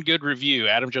one good review.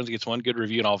 Adam Jones gets one good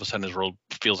review, and all of a sudden his world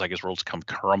feels like his world's come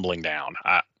crumbling down.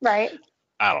 I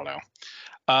don't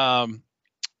know.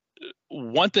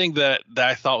 One thing that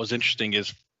I thought was interesting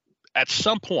is at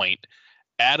some point,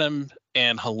 Adam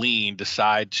and Helene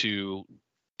decide to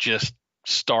just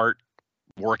start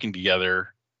working together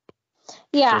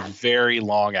for very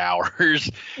long hours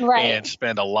and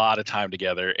spend a lot of time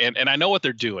together. And I know what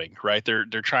they're doing, right? They're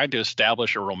trying to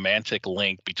establish a romantic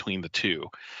link between the two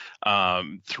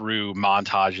through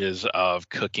montages of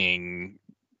cooking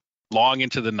long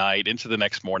into the night, into the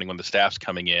next morning when the staff's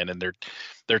coming in, and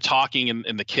they're talking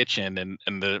in the kitchen.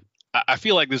 And I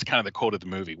feel like this is kind of the quote of the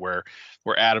movie where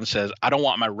Adam says, "I don't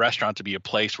want my restaurant to be a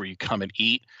place where you come and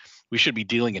eat. We should be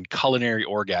dealing in culinary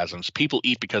orgasms. People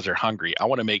eat because they're hungry. I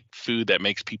want to make food that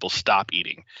makes people stop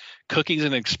eating. Cooking is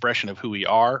an expression of who we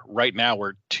are. Right now,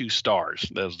 we're 2 stars."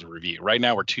 That was the review. Right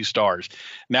now, we're 2 stars.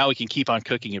 Now we can keep on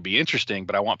cooking and be interesting,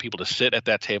 but I want people to sit at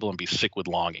that table and be sick with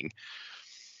longing.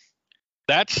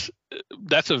 That's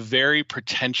a very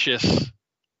pretentious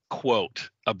quote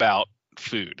about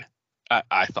food.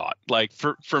 I thought, like,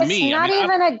 for me, it's not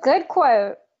even a good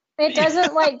quote. It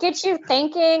doesn't like get you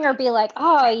thinking or be like,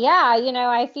 oh yeah,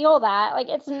 I feel that. Like,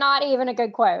 it's not even a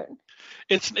good quote.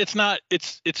 It's not,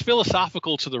 it's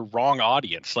philosophical to the wrong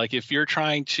audience. Like, if you're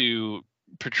trying to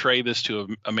portray this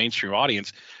to a mainstream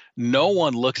audience, no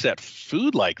one looks at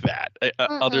food like that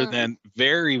other than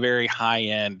very, very high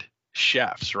end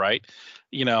chefs, right?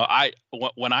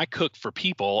 When I cook for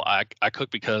people, I cook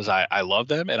because I love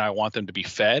them and I want them to be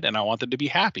fed and I want them to be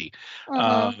happy.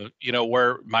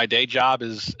 Where my day job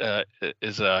is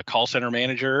a call center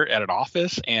manager at an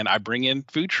office, and I bring in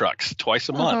food trucks twice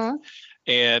a month.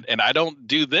 And I don't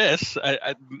do this.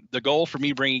 The goal for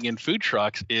me bringing in food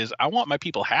trucks is I want my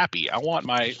people happy. I want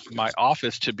my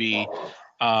office to be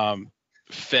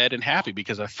fed and happy,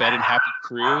 because a fed and happy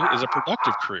crew is a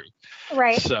productive crew.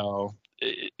 Right. So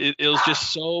it was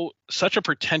just such a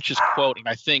pretentious quote, and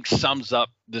I think sums up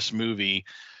this movie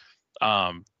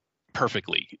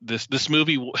perfectly. This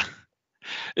movie.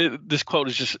 This quote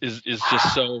is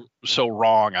just so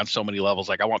wrong on so many levels.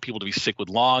 Like, I want people to be sick with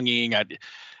longing.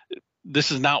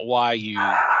 This is not why you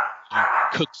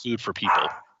cook food for people.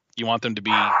 You want them to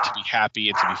be happy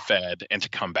and to be fed and to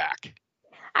come back.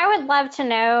 I would love to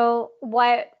know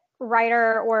what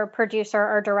writer or producer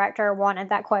or director wanted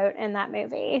that quote in that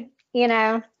movie.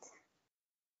 Like,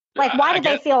 why did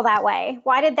they feel that way?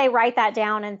 Why did they write that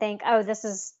down and think, oh, this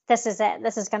is it.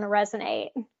 This is going to resonate.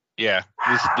 Yeah,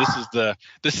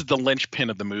 this is the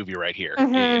linchpin of the movie right here. At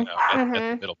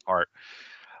the middle part.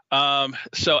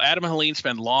 So Adam and Helene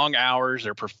spend long hours.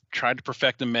 They're trying to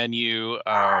perfect the menu.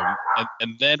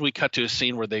 And then we cut to a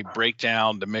scene where they break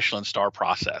down the Michelin star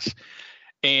process.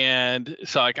 And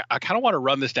so I kind of want to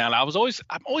run this down. I'm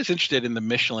always interested in the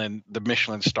Michelin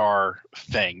star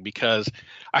thing, because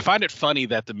I find it funny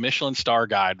that the Michelin star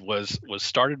guide was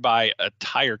started by a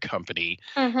tire company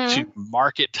to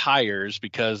market tires,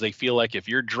 because they feel like if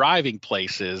you're driving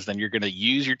places, then you're going to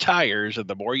use your tires, and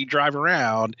the more you drive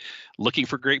around looking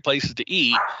for great places to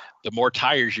eat, the more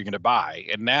tires you're going to buy.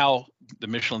 And now the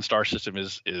Michelin star system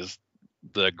is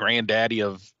the granddaddy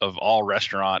of all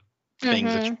restaurant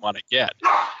things that you want to get.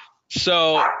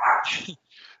 So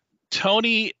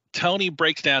Tony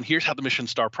breaks down, here's how the Michelin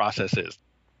star process is.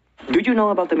 Do you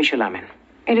know about the Michelin?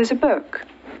 It is a book.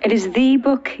 It is the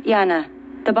book, Jana.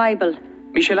 The Bible.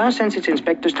 Michelin sends its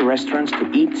inspectors to restaurants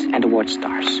to eat and award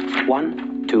stars.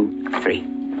 1, 2, 3.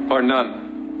 Or none.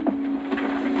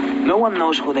 No one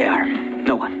knows who they are.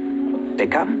 No one. They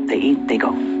come, they eat, they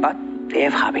go. But they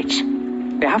have habits.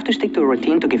 They have to stick to a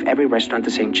routine to give every restaurant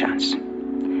the same chance.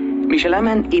 Michelin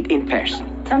men eat in pairs.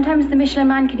 Sometimes the Michelin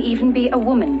man can even be a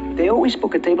woman. They always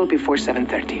book a table before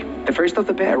 7:30. The first of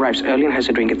the pair arrives early and has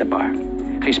a drink at the bar.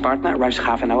 His partner arrives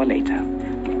half an hour later.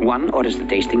 One orders the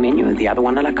tasting menu, the other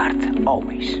one a la carte.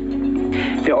 Always.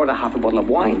 They order half a bottle of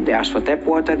wine, they ask for tap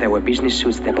water, they wear business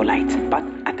suits, they're polite. But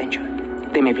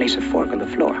attention, they may place a fork on the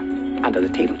floor under the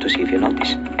table to see if you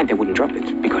notice. And they wouldn't drop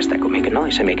it, because that could make a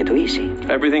noise and make it too easy.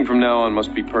 Everything from now on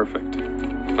must be perfect.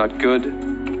 Not good,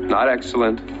 not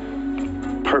excellent.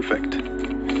 Perfect.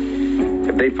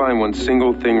 If they find one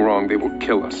single thing wrong, they will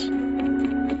kill us.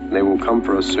 And they will come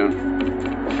for us soon.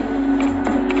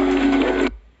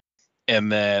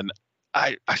 And then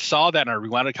I saw that and I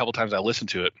rewound it a couple times. I listened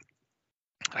to it.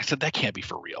 I said, that can't be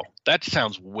for real. That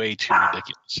sounds way too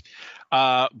ridiculous.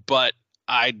 But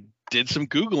I did some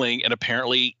Googling, and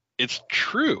apparently it's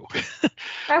true.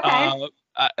 Okay.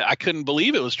 I couldn't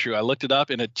believe it was true. I looked it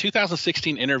up in a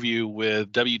 2016 interview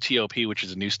with WTOP, which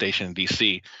is a news station in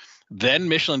DC. Then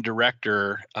Michelin guide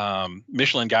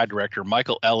director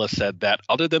Michael Ellis said that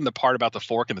other than the part about the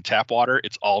fork and the tap water,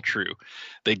 it's all true.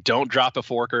 They don't drop a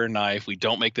fork or a knife. We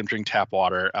don't make them drink tap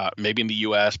water. Maybe in the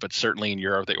U.S., but certainly in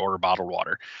Europe, they order bottled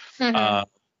water.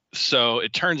 So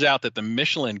it turns out that the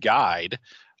Michelin guide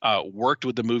worked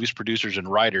with the movie's producers and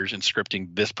writers in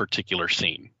scripting this particular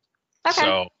scene. Okay.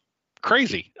 So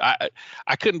crazy.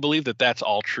 I couldn't believe that that's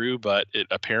all true, but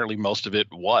apparently most of it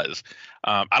was.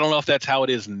 I don't know if that's how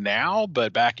it is now,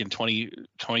 but back in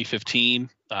 2015,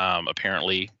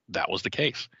 apparently that was the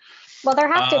case. Well,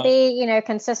 there have to be,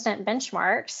 consistent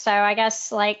benchmarks. So I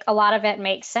guess like a lot of it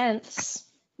makes sense.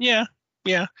 Yeah.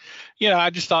 I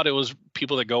just thought it was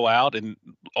people that go out and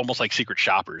almost like secret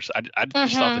shoppers. I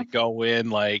just thought they'd go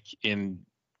in like in,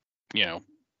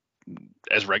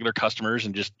 as regular customers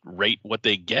and just rate what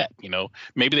they get.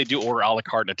 Maybe they do order a la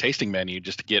carte and a tasting menu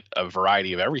just to get a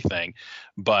variety of everything,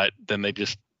 but then they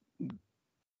just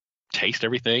taste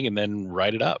everything and then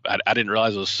write it up. I didn't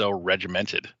realize it was so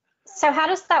regimented. So how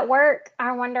does that work?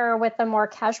 I wonder with the more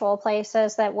casual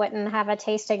places that wouldn't have a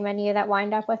tasting menu that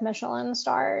wind up with Michelin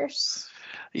stars.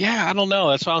 Yeah, I don't know.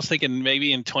 That's why I was thinking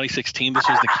maybe in 2016 this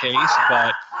was the case,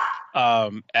 but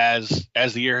As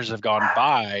the years have gone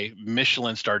by,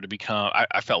 Michelin started to become.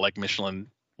 I felt like Michelin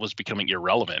was becoming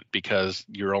irrelevant because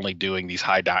you're only doing these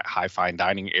high fine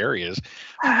dining areas,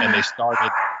 and they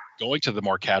started going to the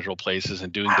more casual places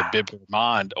and doing the Bib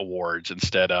Gourmand awards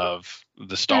instead of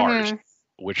the stars,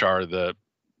 which are the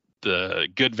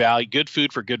good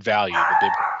food for good value, the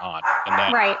Bib Gourmand, and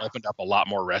that opened up a lot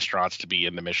more restaurants to be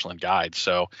in the Michelin Guide.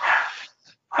 So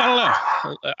I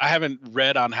don't know. I haven't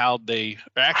read on how they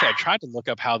actually. I tried to look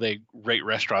up how they rate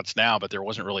restaurants now, but there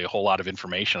wasn't really a whole lot of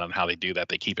information on how they do that.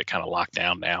 They keep it kind of locked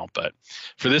down now. But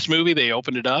for this movie, they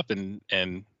opened it up and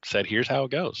said, "Here's how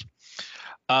it goes."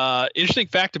 Interesting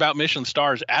fact about Michelin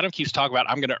stars. Adam keeps talking about,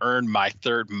 I'm going to earn my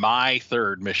third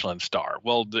Michelin star.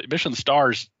 Well, the Michelin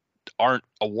stars aren't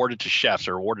awarded to chefs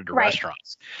or awarded to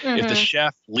restaurants. If the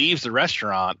chef leaves the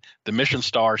restaurant, the Michelin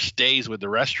star stays with the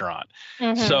restaurant.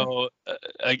 So,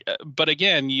 but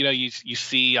again, you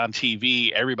see on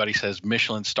TV, everybody says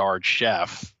Michelin starred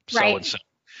chef so-and-so.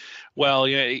 Well,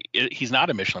 he's not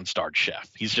a Michelin starred chef.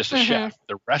 He's just a chef.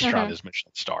 The restaurant is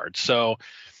Michelin starred. So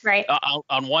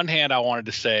on one hand, I wanted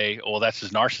to say, well, that's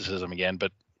his narcissism again,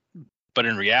 but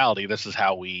in reality, this is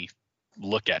how we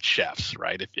look at chefs,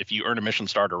 right? If you earn a Michelin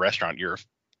star at a restaurant, you're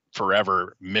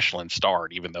forever Michelin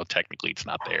starred, even though technically it's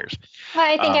not theirs. Well,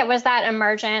 I think it was that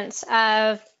emergence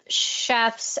of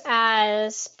chefs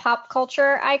as pop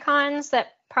culture icons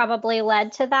that probably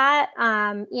led to that.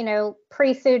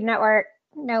 Pre-Food Network,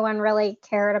 no one really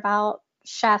cared about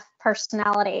chef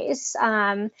personalities.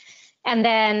 And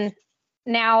then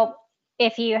now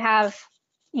if you have,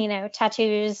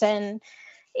 tattoos and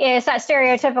it's that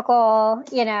stereotypical,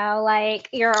 like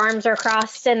your arms are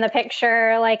crossed in the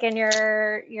picture, like in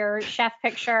your chef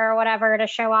picture or whatever, to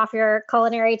show off your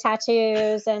culinary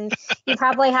tattoos. And you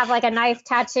probably have like a knife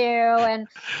tattoo. And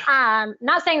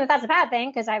not saying that that's a bad thing,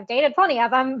 because I've dated plenty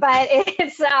of them, but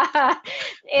it's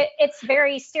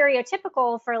very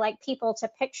stereotypical for like people to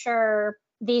picture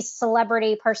these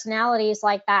celebrity personalities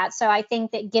like that. So I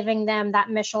think that giving them that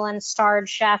Michelin starred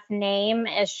chef name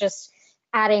is just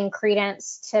adding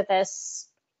credence to this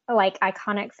like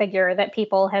iconic figure that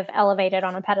people have elevated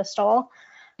on a pedestal.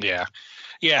 Yeah.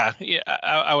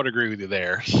 I would agree with you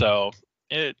there. So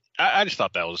I just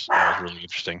thought that was really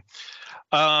interesting.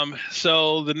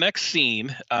 So the next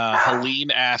scene,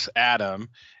 Helene asks Adam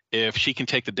if she can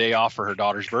take the day off for her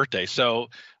daughter's birthday. So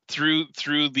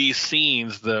through these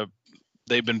scenes,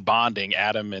 they've been bonding.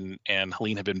 Adam and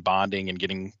Helene have been bonding and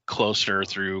getting closer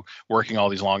through working all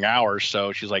these long hours.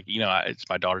 So she's like, it's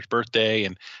my daughter's birthday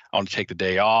and I want to take the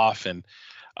day off. And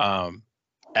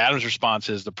Adam's response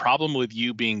is, the problem with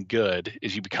you being good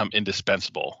is you become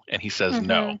indispensable. And he says,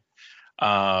 no.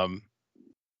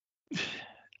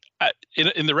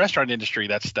 In the restaurant industry,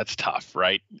 that's tough,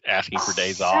 right? Asking for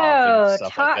days off and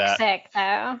stuff like that. So toxic,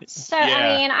 though. So,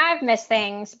 I mean, I've missed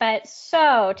things, but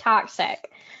so toxic.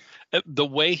 The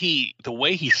way he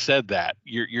said that,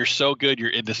 you're so good, you're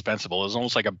indispensable, is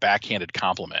almost like a backhanded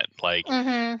compliment. Like,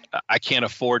 I can't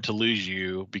afford to lose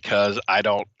you because I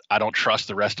don't trust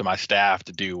the rest of my staff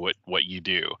to do what you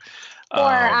do. Or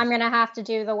I'm going to have to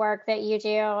do the work that you do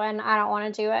and I don't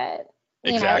want to do it,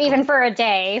 exactly. Even for a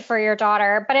day for your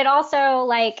daughter. But it also,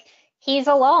 like, he's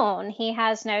alone. He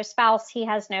has no spouse. He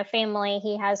has no family.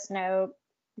 He has no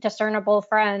discernible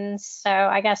friends. So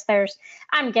I guess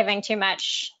I'm giving too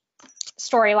much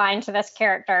storyline to this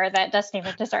character that doesn't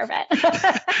even deserve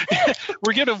it.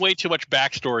 We're giving way too much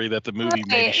backstory that the movie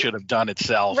maybe should have done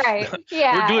itself. Right.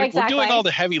 Yeah, we're doing all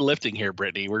the heavy lifting here,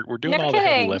 Brittany. We're doing all the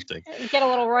heavy lifting. Get a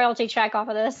little royalty check off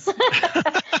of this.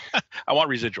 I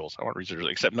want residuals,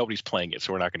 except nobody's playing it,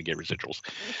 so we're not going to get residuals.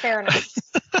 Fair enough.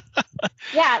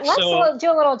 Yeah, let's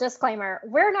do a little disclaimer.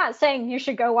 We're not saying you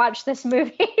should go watch this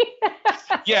movie.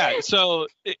 Yeah, so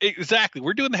exactly.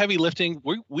 We're doing the heavy lifting.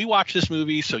 We watched this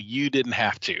movie, so you didn't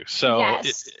have to. So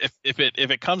yes. if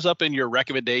it comes up in your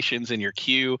recommendations in your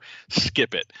queue,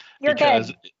 skip it. You're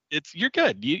good. You're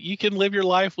good. You can live your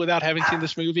life without having seen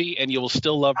this movie, and you will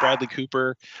still love Bradley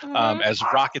Cooper as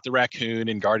Rocket the Raccoon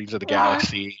in Guardians of the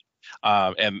Galaxy.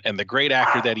 And the great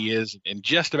actor that he is in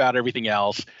just about everything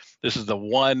else. This is the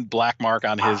one black mark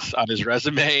on his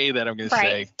resume that I'm going to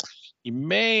say you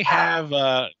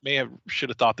should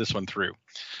have thought this one through.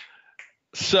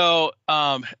 So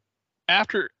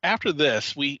after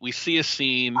this, we see a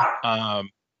scene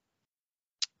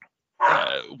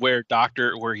where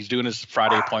he's doing his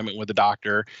Friday appointment with the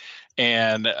doctor,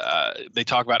 and they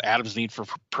talk about Adam's need for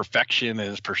perfection and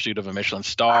his pursuit of a Michelin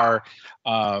star.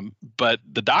 But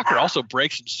the doctor also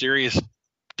breaks some serious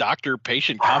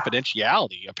doctor-patient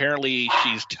confidentiality. Apparently,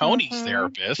 she's Tony's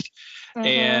therapist,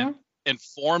 and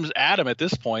informs Adam at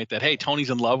this point that, hey, Tony's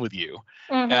in love with you.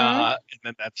 Mm-hmm. And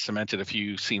then that's cemented a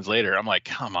few scenes later. I'm like,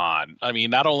 come on. I mean,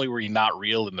 not only were you not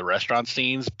real in the restaurant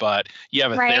scenes, but you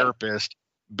have a therapist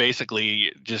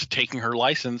basically just taking her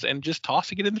license and just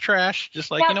tossing it in the trash.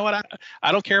 Just like, you know what?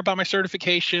 I don't care about my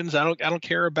certifications. I don't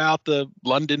care about the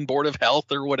London Board of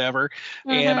Health or whatever.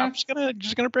 Mm-hmm. And I'm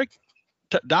just gonna break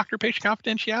doctor-patient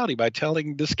confidentiality by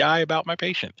telling this guy about my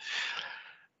patient.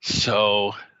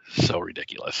 So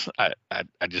ridiculous. I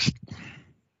just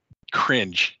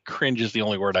cringe is the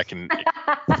only word I can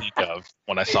think of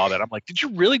when I saw that. I'm like, did you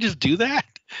really just do that?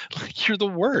 Like, you're the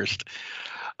worst.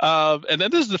 And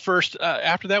then this is the first,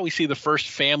 after that, we see the first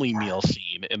family meal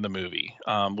scene in the movie,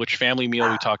 which family meal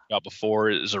we talked about before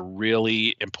is a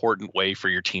really important way for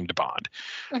your team to bond.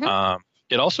 Mm-hmm.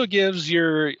 It also gives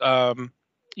your,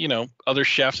 other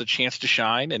chefs a chance to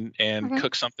shine and mm-hmm.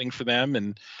 cook something for them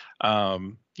and,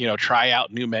 try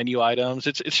out new menu items.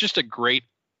 It's just a great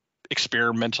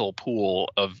experimental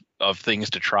pool of things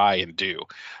to try and do,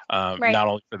 not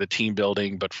only for the team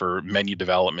building, but for menu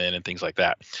development and things like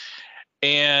that.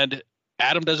 And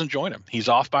Adam doesn't join him. He's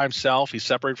off by himself. He's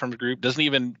separated from the group, doesn't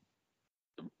even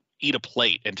eat a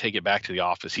plate and take it back to the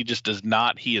office. He just does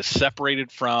not. He is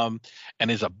separated from and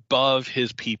is above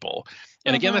his people.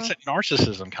 And again, that's that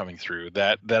narcissism coming through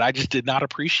that I just did not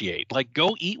appreciate. Like,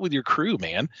 go eat with your crew,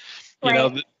 man. You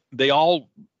know, they all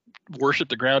worship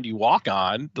the ground you walk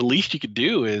on. The least you could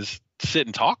do is sit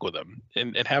and talk with them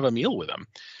and have a meal with them.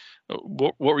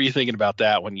 What were you thinking about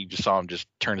that when you just saw him just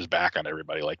turn his back on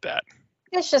everybody like that?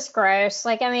 It's just gross.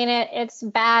 Like, I mean, it's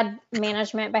bad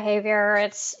management behavior.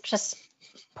 It's just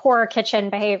poor kitchen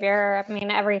behavior. I mean,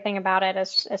 everything about it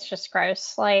is just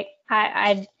gross. Like,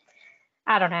 I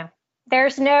don't know.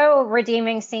 There's no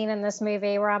redeeming scene in this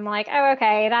movie where I'm like, oh,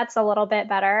 okay, that's a little bit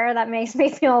better. That makes me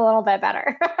feel a little bit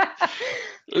better.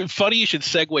 Funny you should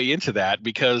segue into that,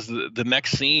 because the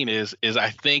next scene is I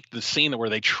think the scene where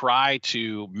they try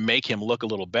to make him look a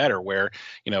little better, where,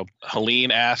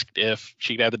 Helene asked if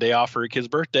she could have the day off for her kid's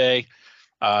birthday.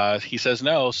 He says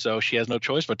no, so she has no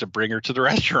choice but to bring her to the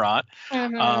restaurant.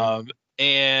 Mm-hmm.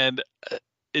 And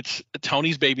it's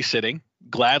Tony's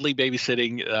gladly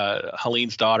babysitting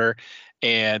Helene's daughter,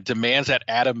 and demands that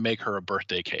Adam make her a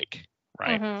birthday cake.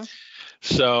 Right. Mm-hmm.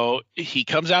 So he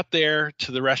comes out there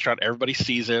to the restaurant. Everybody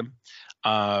sees him.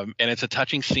 And it's a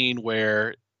touching scene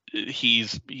where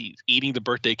he's eating the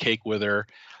birthday cake with her.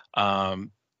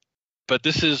 But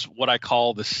this is what I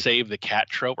call the save the cat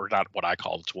trope, or not what I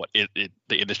call it. It's what the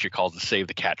industry calls the save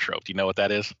the cat trope. Do you know what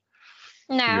that is?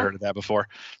 No. Have you heard of that before?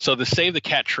 So the save the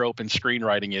cat trope in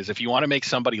screenwriting is, if you want to make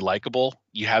somebody likable,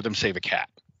 you have them save a cat.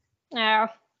 Oh,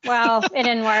 well, it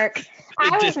didn't work.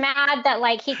 I was mad that,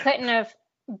 like, he couldn't have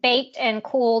baked and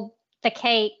cooled the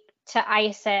cake to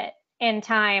ice it in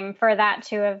time for that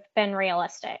to have been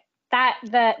realistic.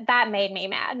 That made me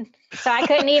mad. So I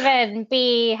couldn't even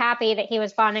be happy that he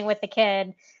was bonding with the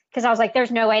kid, because I was like,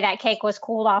 there's no way that cake was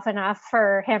cooled off enough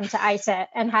for him to ice it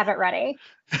and have it ready.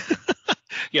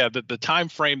 Yeah, the time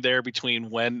frame there between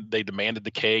when they demanded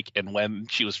the cake and when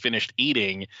she was finished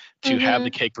eating to have the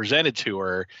cake presented to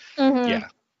her, yeah,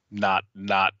 not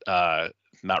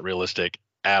realistic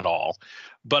at all.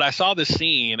 But I saw this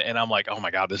scene and I'm like, oh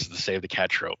my God, this is the save the cat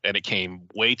trope. And it came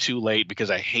way too late, because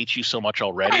I hate you so much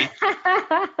already.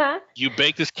 You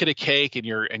bake this kid a cake and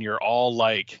you're all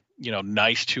like,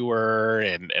 nice to her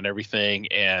and everything.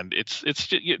 And it's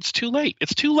too late.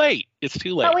 It's too late.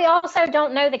 But we also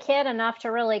don't know the kid enough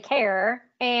to really care.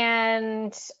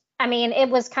 And I mean, it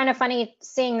was kind of funny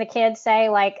seeing the kid say,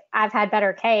 like, I've had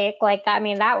better cake. Like, that, I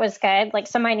mean, that was good. Like,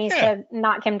 somebody needs to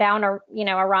knock him down a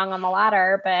rung on the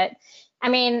ladder. But I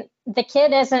mean, the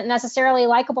kid isn't necessarily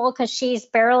likable because she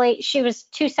was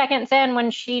 2 seconds in when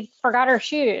she forgot her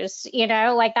shoes,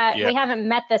 like that. Yeah. We haven't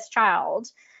met this child.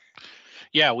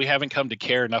 Yeah, we haven't come to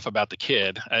care enough about the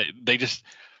kid.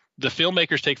 The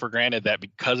filmmakers take for granted that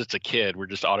because it's a kid, we're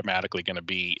just automatically going to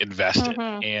be invested.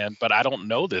 But I don't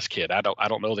know this kid. I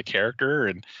don't know the character.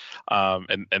 And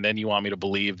then you want me to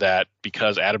believe that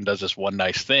because Adam does this one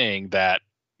nice thing, that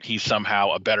he's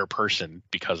somehow a better person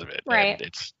because of it. Right.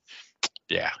 And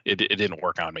it didn't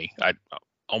work on me. I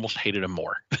almost hated him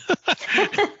more.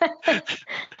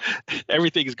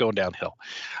 Everything is going downhill.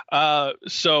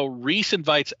 So Reese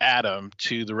invites Adam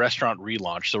to the restaurant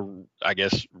relaunch. So I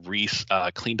guess Reese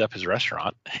cleaned up his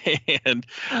restaurant, and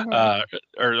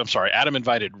Adam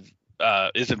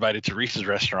is invited to Reese's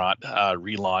restaurant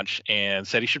relaunch, and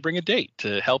said he should bring a date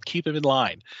to help keep him in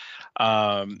line.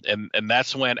 And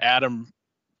that's when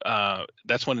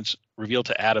it's revealed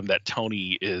to Adam that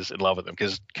Tony is in love with him,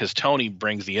 because Tony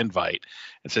brings the invite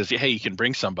and says, hey, you can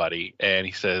bring somebody. And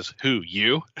he says, who,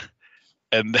 you?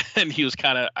 And then he was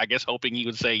kind of, I guess, hoping he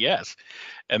would say yes.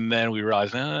 And then we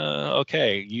realized,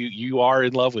 okay, you are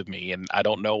in love with me, and I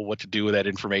don't know what to do with that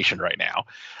information right now.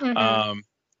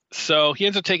 So he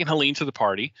ends up taking Helene to the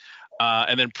party,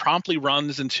 and then promptly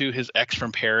runs into his ex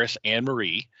from Paris, Anne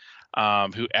Marie,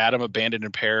 who Adam abandoned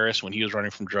in Paris when he was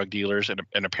running from drug dealers,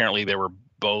 and apparently they were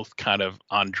both kind of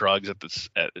on drugs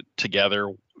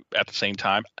together at the same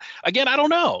time. Again, I don't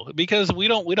know, because we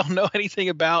don't know anything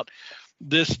about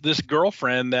this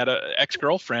girlfriend, that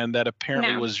ex-girlfriend that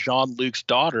apparently was Jean-Luc's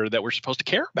daughter, that we're supposed to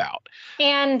care about.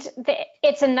 And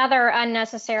it's another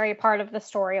unnecessary part of the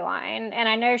storyline. And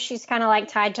I know she's kind of like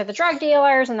tied to the drug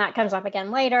dealers, and that comes up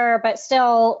again later, but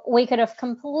still, we could have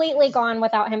completely gone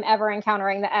without him ever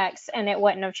encountering the ex, and it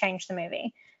wouldn't have changed the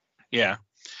movie. Yeah.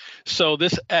 So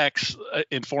this ex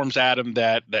informs Adam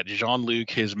that Jean-Luc,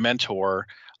 his mentor,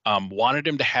 wanted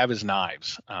him to have his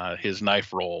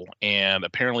knife roll, and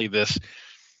apparently this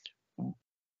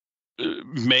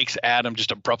makes Adam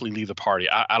just abruptly leave the party.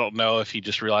 I don't know if he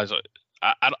just realized.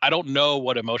 I don't know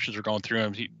what emotions are going through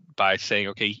him by saying,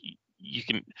 okay, you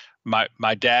can.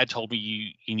 My dad told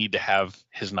me you need to have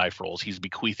his knife rolls. He's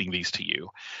bequeathing these to you.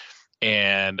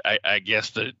 And I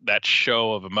guess that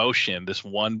show of emotion, this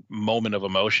one moment of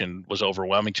emotion, was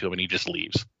overwhelming to him, and he just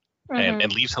leaves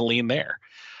and leaves Helene there.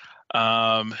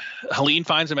 Helene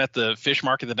finds him at the fish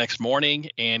market the next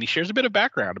morning, and he shares a bit of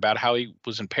background about how he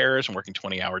was in Paris and working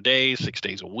 20-hour days, 6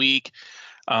 days a week.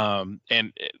 And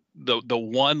the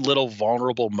one little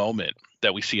vulnerable moment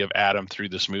that we see of Adam through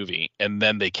this movie, and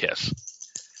then they kiss.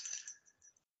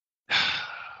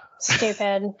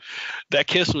 Stupid. That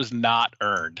kiss was not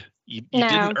earned. You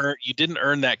didn't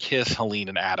earn that kiss, Helene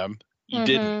and Adam. You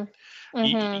didn't.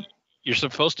 You're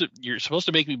supposed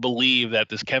to make me believe that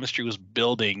this chemistry was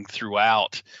building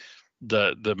throughout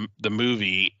the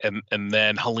movie, and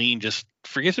then Helene just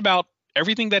forgets about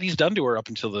everything that he's done to her up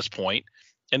until this point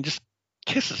and just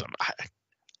kisses him.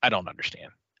 I don't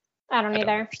understand. I don't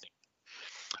either.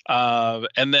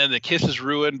 And then the kiss is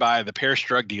ruined by the Paris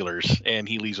drug dealers, and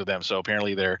he leaves with them. So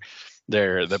apparently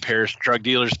the Paris drug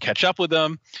dealers catch up with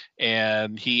him,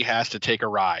 and he has to take a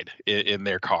ride in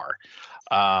their car.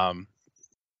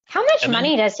 How much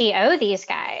money does he owe these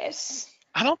guys?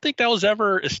 I don't think that was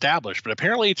ever established, but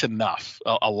apparently it's enough,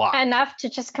 a lot. Enough to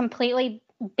just completely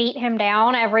beat him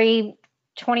down every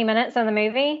 20 minutes in the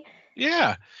movie?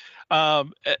 Yeah.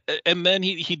 And then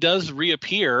he does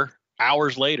reappear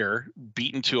hours later,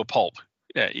 beaten to a pulp.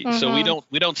 So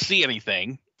we don't see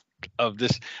anything of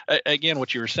this. Again,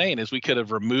 what you were saying is we could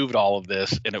have removed all of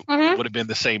this, and it would have been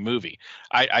the same movie.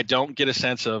 I don't get a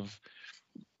sense of.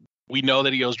 We know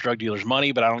that he owes drug dealers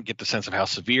money, but I don't get the sense of how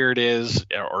severe it is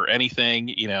or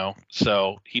anything,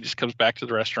 So he just comes back to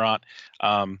the restaurant,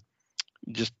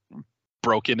 just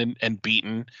broken and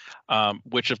beaten,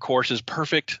 which of course is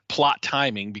perfect plot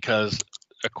timing, because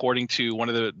according to one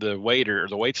of the waiter or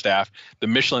the wait staff, the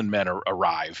Michelin men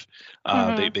arrive.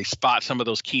 They spot some of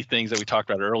those key things that we talked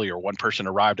about earlier. One person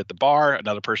arrived at the bar,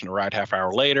 another person arrived half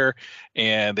hour later,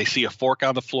 and they see a fork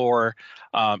on the floor.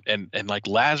 And like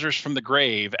Lazarus from the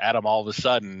grave, Adam all of a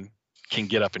sudden can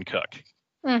get up and cook.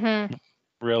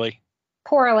 Really?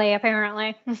 Poorly,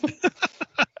 apparently.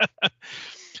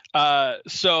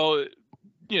 So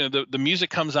the music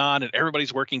comes on and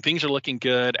everybody's working. Things are looking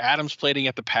good. Adam's plating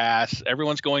at the pass.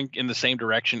 Everyone's going in the same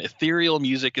direction. Ethereal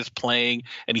music is playing,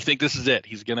 and you think this is it.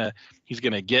 He's gonna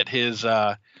get his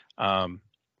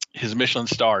Michelin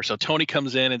star. So Tony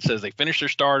comes in and says they finished their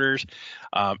starters.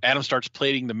 Adam starts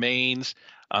plating the mains.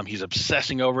 He's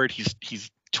obsessing over it.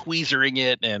 He's tweezering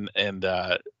it, and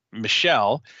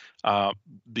Michelle,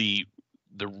 the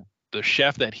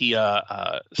chef that he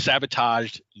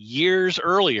sabotaged years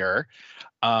earlier,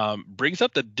 brings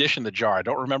up the dish in the jar. I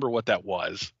don't remember what that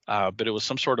was, but it was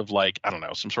some sort of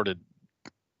some sort of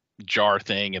jar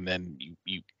thing, and then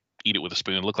you eat it with a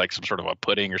spoon. It looked like some sort of a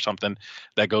pudding or something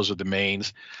that goes with the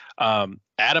mains.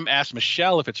 Adam asks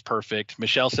Michelle if it's perfect.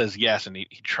 Michelle says yes, and he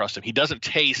trusts him. He doesn't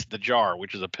taste the jar,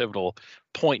 which is a pivotal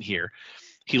point here.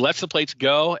 He lets the plates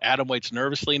go. Adam waits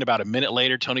nervously, and about a minute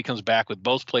later, Tony comes back with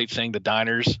both plates, saying the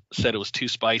diners said it was too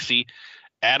spicy.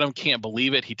 Adam can't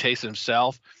believe it. He tastes it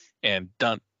himself, and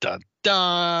dun, dun,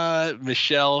 dun,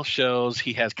 Michelle shows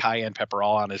he has cayenne pepper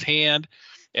all on his hand,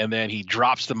 and then he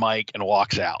drops the mic and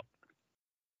walks out.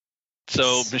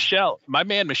 So my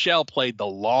man Michelle played the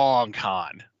long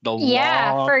con.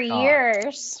 For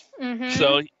years.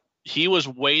 So he was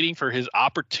waiting for his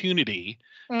opportunity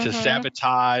to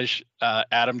sabotage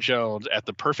Adam Jones at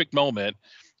the perfect moment,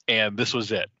 and this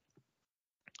was it.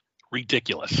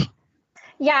 Ridiculous.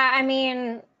 Yeah, I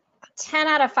mean, 10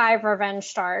 out of 5 revenge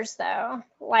stars, though.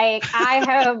 Like,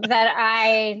 I hope that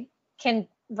I can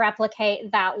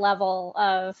replicate that level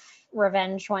of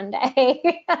revenge one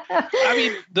day. I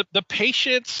mean, the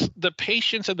patience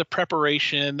and the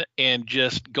preparation and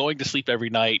just going to sleep every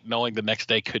night knowing the next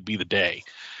day could be the day.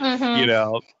 You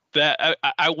know, that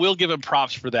I will give him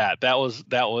props for that. That was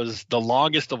the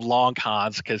longest of long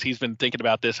cons, because he's been thinking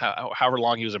about this however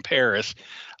long he was in Paris.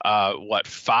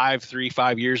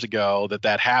 5 years ago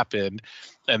that happened,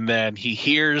 and then he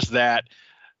hears that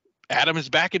Adam is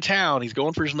back in town. He's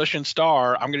going for his Michelin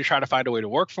star. I'm going to try to find a way to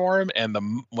work for him. And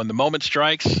when the moment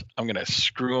strikes, I'm going to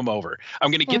screw him over. I'm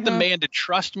going to get the man to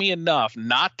trust me enough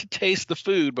not to taste the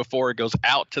food before it goes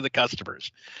out to the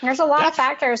customers. There's a lot of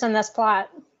factors in this plot.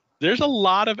 There's a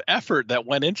lot of effort that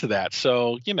went into that.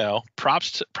 So, you know,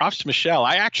 props to Michelle.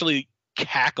 I actually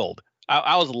cackled.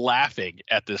 I was laughing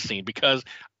at this scene because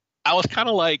I was kind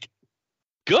of like,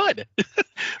 good.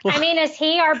 I mean, is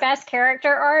he our best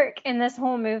character arc in this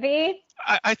whole movie?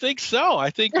 I think so.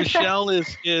 I think Michelle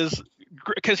is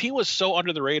because he was so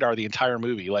under the radar the entire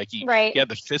movie. Like he had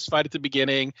the fist fight at the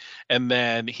beginning, and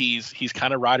then he's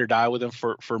kind of ride or die with him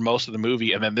for most of the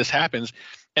movie, and then this happens.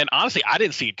 And honestly, I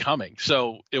didn't see it coming.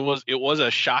 So it was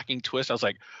a shocking twist. I was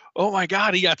like, oh my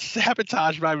God, he got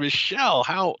sabotaged by Michelle.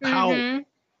 How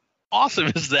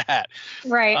awesome is that?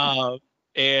 Right.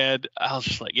 And I was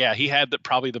just like, yeah, he had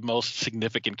probably the most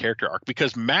significant character arc,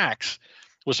 because Max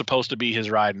was supposed to be his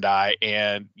ride and die,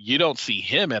 and you don't see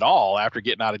him at all after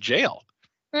getting out of jail.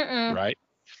 Right.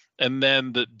 And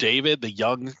then David, the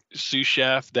young sous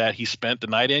chef that he spent the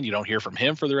night in, you don't hear from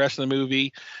him for the rest of the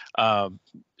movie. And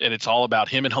it's all about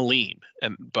him and Helene,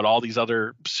 but all these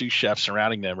other sous chefs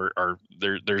surrounding them are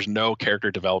there's no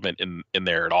character development in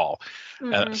there at all.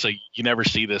 So you never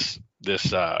see this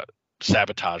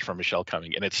sabotage from Michelle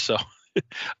coming, and it's so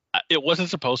it wasn't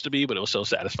supposed to be, but it was so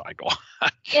satisfying to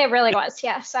watch. It really was.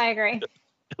 Yes, I agree.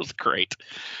 It was great.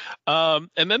 And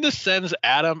then this sends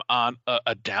Adam on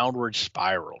a downward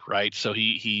spiral, right? So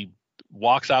he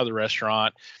walks out of the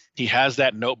restaurant. He has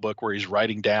that notebook where he's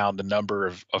writing down the number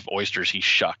of oysters he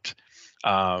shucked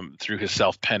through his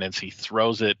self-penance. He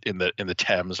throws it in the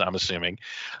Thames, I'm assuming.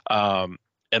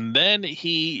 And then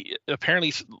he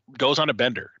apparently goes on a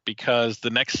bender, because the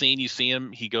next scene you see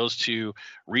him, he goes to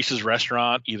Reese's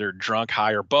restaurant, either drunk,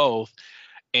 high, or both,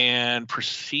 and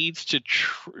proceeds to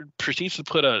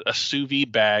put a sous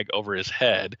vide bag over his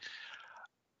head.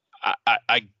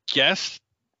 I guess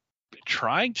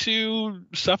trying to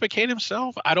suffocate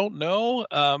himself. I don't know.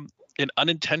 An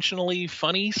unintentionally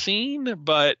funny scene,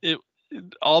 but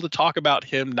all the talk about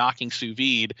him knocking sous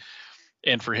vide,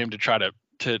 and for him to try to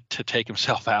take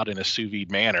himself out in a sous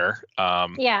vide manner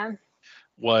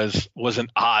was an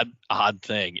odd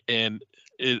thing. And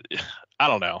I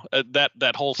don't know,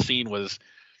 that whole scene was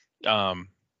it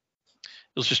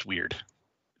was just weird.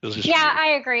 It was just weird.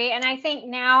 I agree. And I think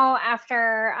now,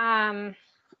 after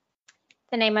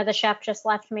the name of the chef just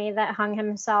left me that hung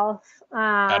himself,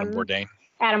 Adam Bourdain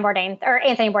or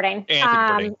Anthony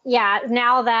Bourdain. Yeah,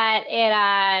 now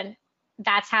that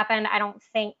that's happened, I don't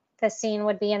think the scene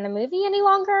would be in the movie any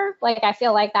longer. Like, I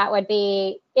feel like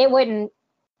it wouldn't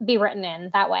be written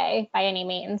in that way by any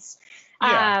means.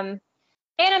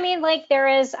 And I mean, like,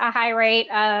 there is a high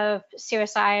rate of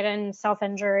suicide and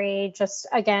self-injury, just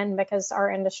again, because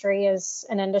our industry is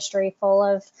an industry full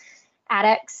of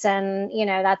addicts, and, you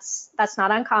know, that's not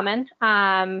uncommon.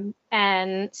 And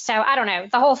so I don't know,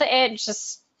 the whole thing, it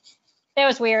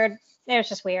was weird. It was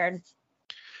just weird.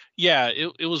 Yeah,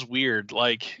 it was weird.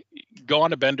 Like, go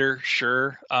on a bender,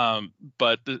 sure.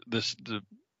 But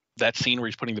that scene where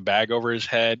he's putting the bag over his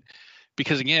head,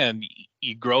 because again,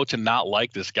 you grow to not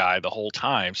like this guy the whole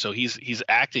time. So he's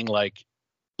acting like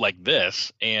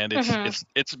this, and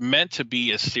it's meant to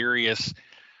be a serious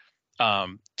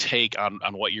take on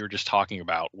what you were just talking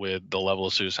about with the level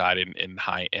of suicide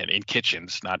in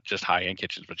kitchens, not just high-end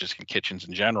kitchens, but just in kitchens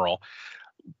in general.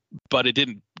 But it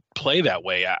didn't play that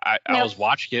way. I was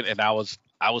watching it, and I was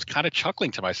kind of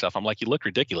chuckling to myself. I'm like, you look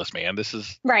ridiculous, man. This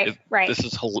is right. This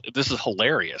is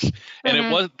hilarious.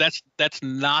 And that's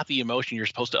not the emotion you're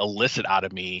supposed to elicit out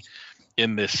of me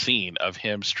in this scene of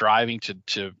him striving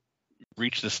to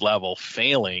reach this level,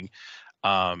 failing,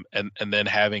 and then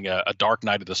having a dark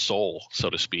night of the soul, so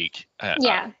to speak.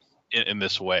 In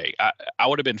this way. I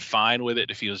would have been fine with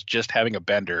it if he was just having a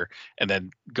bender and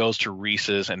then goes to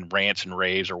Reese's and rants and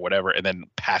raves or whatever, and then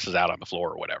passes out on the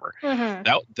floor or whatever.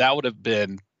 That would have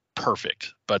been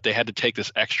perfect. But they had to take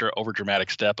this extra overdramatic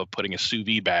step of putting a sous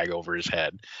vide bag over his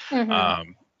head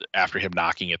after him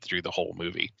knocking it through the whole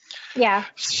movie. Yeah.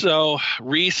 So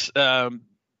Reese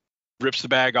rips the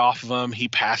bag off of him. He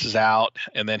passes out,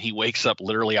 and then he wakes up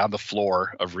literally on the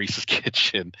floor of Reese's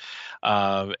kitchen.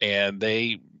 And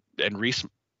they Reese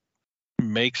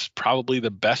makes probably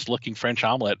the best looking French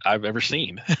omelet I've ever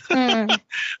seen.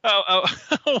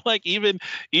 Like even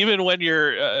when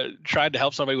you're trying to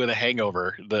help somebody with a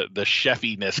hangover, the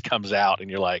chefiness comes out, and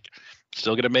you're like,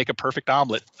 still gonna make a perfect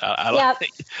omelet. Yep.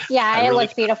 Yeah, it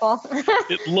looked beautiful.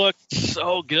 It looked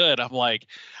so good. I'm like,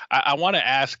 I want to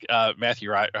ask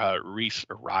Matthew Reese,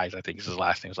 or Rise, I think is his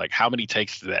last name. Is like, how many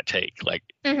takes did that take? Like,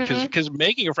 because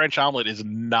making a French omelet is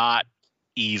not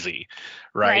easy,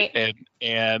 right?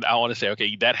 And I want to say,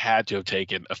 okay, that had to have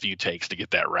taken a few takes to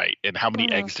get that right. And how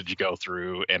many eggs did you go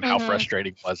through? And how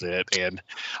frustrating was it? And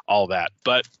all that.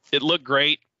 But it looked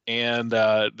great. And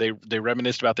they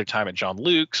reminisced about their time at John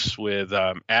Luke's with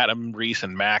Adam, Reese,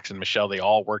 and Max and Michelle. They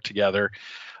all worked together.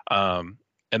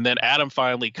 And then Adam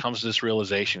finally comes to this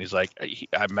realization. He's like,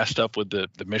 I messed up with the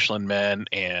Michelin men,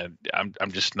 and I'm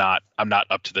not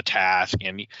up to the task.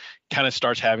 And he kind of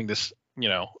starts having this,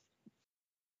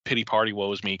 pity party,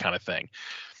 woe is me kind of thing.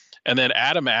 And then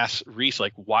Adam asks Reese,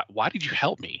 like, why did you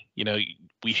help me?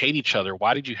 We hate each other.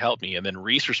 Why did you help me? And then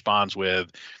Reese responds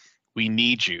with, we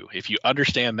need you. If you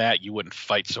understand that, you wouldn't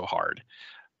fight so hard.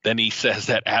 Then he says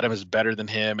that Adam is better than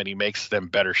him, and he makes them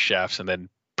better chefs, and then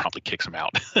promptly kicks him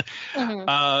out.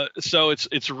 So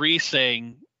it's Reese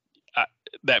saying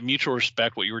that mutual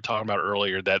respect, what you were talking about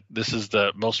earlier, that this is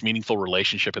the most meaningful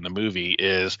relationship in the movie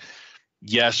is,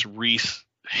 yes, Reese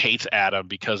hates Adam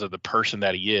because of the person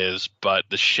that he is, but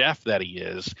the chef that he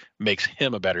is makes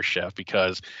him a better chef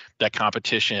because that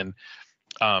competition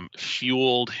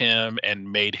fueled him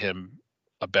and made him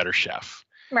a better chef.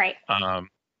 Right. What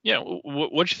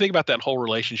do you think about that whole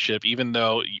relationship, even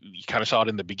though you kind of saw it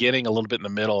in the beginning, a little bit in the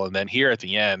middle, and then here at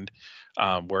the end,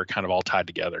 where it kind of all tied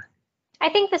together? I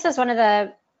think this is one of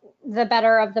the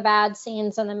better of the bad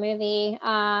scenes in the movie,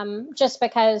 just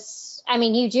because,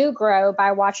 you do grow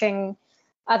by watching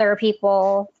other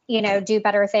people, do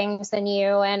better things than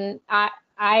you. And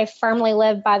I firmly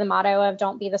live by the motto of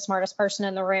don't be the smartest person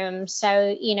in the room.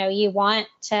 So, you want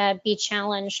to be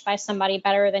challenged by somebody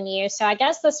better than you. So I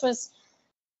guess this was,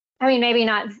 maybe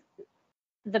not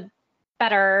the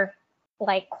better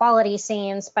quality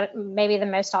scenes, but maybe the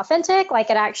most authentic.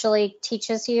 Like, it actually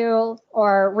teaches you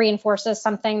or reinforces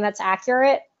something that's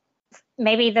accurate.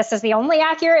 Maybe this is the only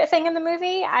accurate thing in the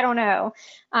movie. I don't know.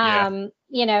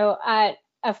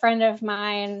 A friend of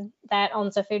mine that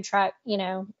owns a food truck,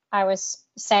 I was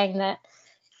saying that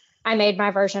I made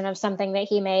my version of something that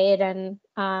he made, and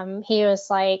he was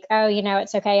like, oh,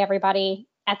 it's okay. Everybody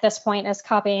at this point is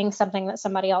copying something that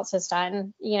somebody else has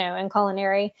done, in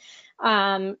culinary.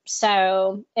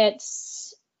 So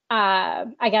it's,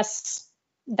 I guess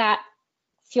that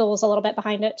fuels a little bit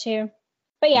behind it too.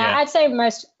 But yeah, I'd say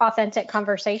most authentic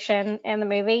conversation in the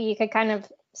movie. You could kind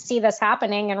of see this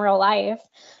happening in real life.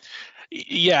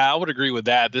 Yeah, I would agree with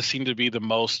that. This seemed to be the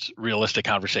most realistic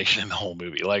conversation in the whole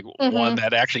movie, like one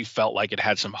that actually felt like it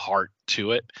had some heart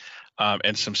to it,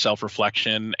 and some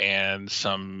self-reflection and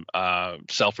some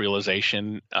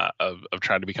self-realization of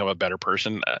trying to become a better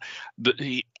person.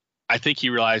 I think he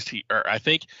realized I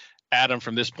think Adam,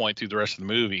 from this point through the rest of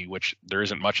the movie, which there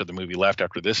isn't much of the movie left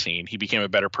after this scene, he became a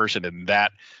better person in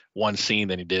that one scene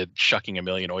than he did shucking a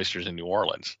million oysters in New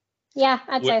Orleans. Yeah,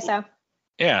 I'd say so.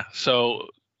 Yeah, so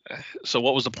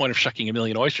what was the point of shucking a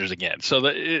million oysters again? So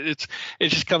that it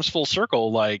just comes full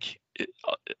circle. Like,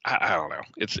 I don't know.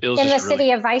 It was in just the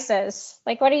city of vices.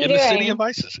 Like, what are you doing? In the city of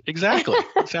vices. Exactly.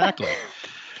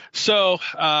 So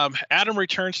Adam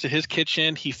returns to his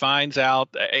kitchen. He finds out,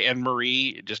 and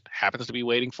Marie just happens to be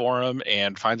waiting for him,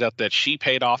 and finds out that she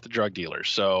paid off the drug dealer.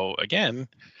 So again,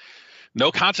 no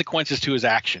consequences to his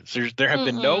actions. There have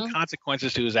been no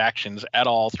consequences to his actions at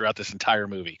all throughout this entire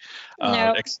movie,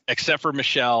 except for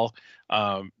Michelle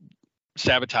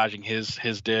sabotaging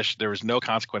his dish. There was no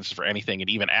consequences for anything, and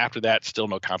even after that, still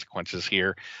no consequences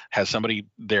here. Has somebody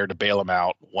there to bail him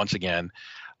out once again.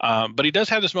 But he does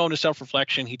have this moment of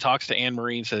self-reflection. He talks to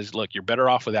Anne-Marie and says, look, you're better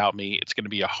off without me. It's going to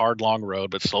be a hard, long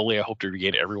road, but slowly I hope to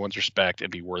regain everyone's respect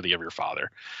and be worthy of your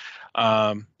father.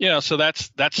 So that's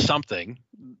something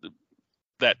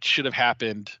that should have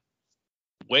happened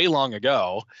way long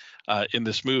ago in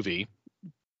this movie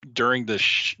during the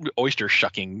oyster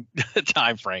shucking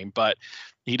time frame. But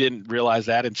he didn't realize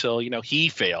that until, he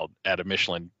failed at a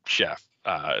Michelin chef,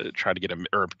 trying to get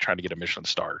a Michelin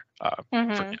star for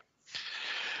him.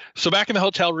 So back in the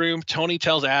hotel room, Tony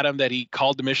tells Adam that he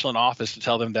called the Michelin office to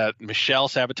tell them that Michelle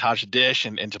sabotaged the dish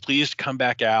and to please come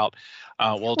back out.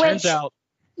 It turns out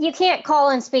you can't call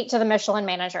and speak to the Michelin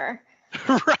manager.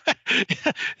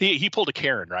 Right. He pulled a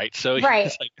Karen, right? So Right.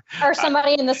 he's like, Or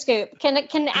somebody in the scoop. Can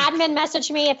admin message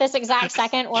me at this exact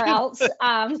second or else?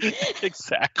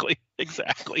 Exactly. So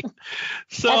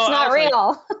That's I not was like,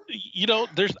 real.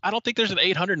 I don't think there's an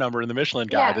 800 number in the Michelin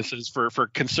guide. Yeah. This is for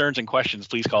concerns and questions.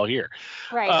 Please call here.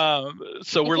 Right.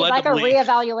 So If we're you'd led like to a believe.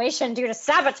 reevaluation due to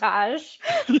sabotage.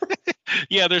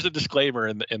 Yeah, there's a disclaimer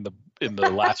in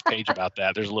the last page about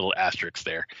that. There's a little asterisk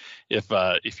there.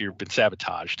 If you've been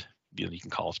sabotaged, you can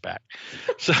call us back.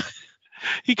 So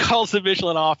he calls the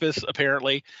Michelin office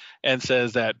apparently and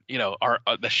says that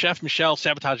the chef Michelle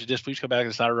sabotaged the dish. Please come back.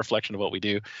 It's not a reflection of what we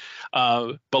do.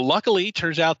 But luckily, it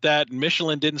turns out that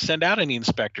Michelin didn't send out any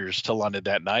inspectors to London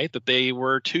that night. That they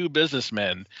were two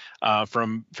businessmen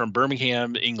from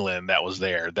Birmingham, England, that was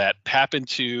there that happened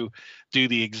to do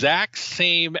the exact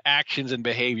same actions and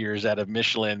behaviors that a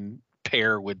Michelin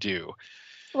pair would do.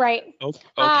 Right. Okay.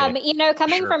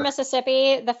 Coming Sure. from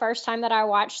Mississippi, the first time that I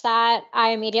watched that, I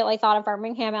immediately thought of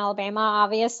Birmingham, Alabama,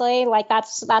 obviously. Like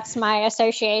that's my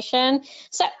association.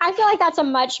 So I feel like that's a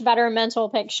much better mental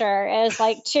picture, is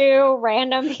like two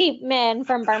random men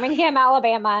from Birmingham,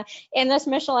 Alabama in this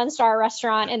Michelin star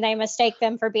restaurant, and they mistake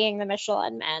them for being the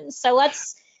Michelin men. So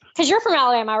because you're from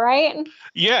Alabama, right?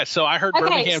 Yeah, so I heard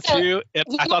Birmingham too, and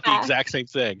I thought the exact same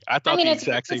thing.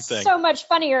 It's so much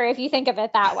funnier if you think of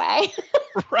it that way.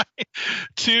 Right.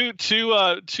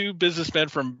 Two businessmen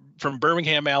from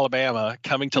Birmingham, Alabama,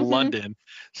 coming to London,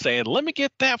 saying, "Let me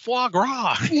get that foie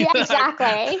gras." Yeah,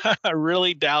 exactly. I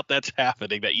really doubt that's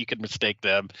happening. That you could mistake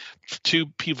them, two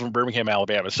people from Birmingham,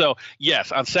 Alabama. So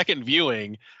yes, on second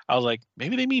viewing, I was like,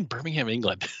 maybe they mean Birmingham,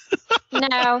 England.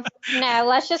 No.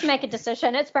 Let's just make a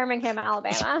decision. It's Birmingham,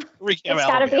 Alabama. It's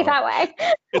got to be that way.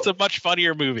 It's a much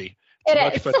funnier movie.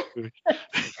 It is.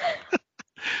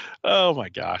 Oh my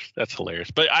gosh, that's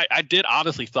hilarious. But I did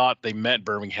honestly thought they meant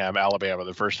Birmingham, Alabama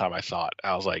the first time I saw it.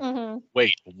 I was like,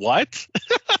 wait, what?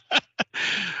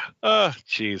 Oh,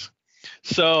 jeez.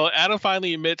 So Adam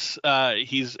finally admits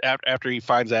after he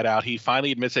finds that out, he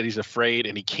finally admits that he's afraid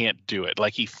and he can't do it.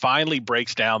 Like he finally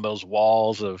breaks down those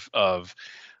walls of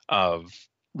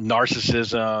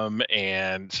narcissism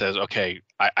and says, okay,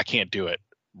 I can't do it.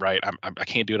 Right. I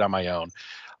can't do it on my own.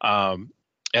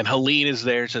 And Helene is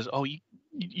there and says, oh,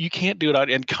 you can't do it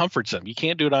and comforts him. You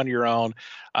can't do it on your own.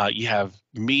 You have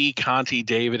me, Conti,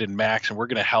 David, and Max, and we're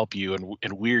going to help you.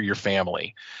 And we're your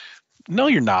family. No,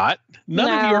 you're not.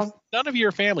 None of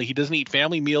your family. He doesn't eat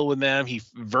family meal with them. He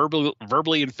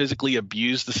verbally and physically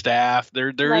abused the staff.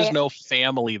 There is no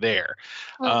family there.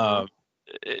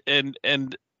 And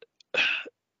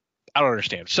I don't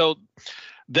understand. So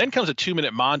then comes a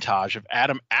 2-minute montage of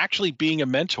Adam actually being a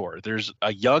mentor. There's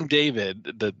a young David,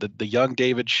 the young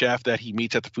David chef that he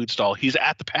meets at the food stall. He's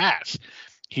at the pass.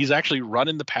 He's actually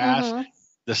running the pass.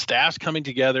 The staff's coming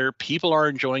together. People are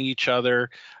enjoying each other.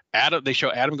 They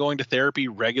show Adam going to therapy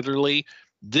regularly.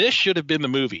 This should have been the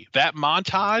movie. That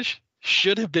montage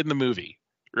should have been the movie,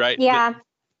 right? Yeah.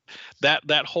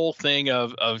 That whole thing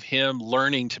of him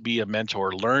learning to be a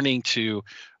mentor, learning to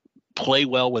play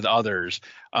well with others,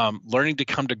 learning to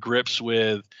come to grips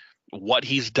with what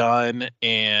he's done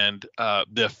and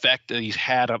the effect that he's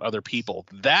had on other people.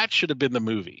 That should have been the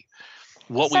movie.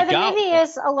 The movie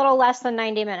is a little less than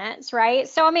 90 minutes, right?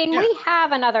 So, I mean, we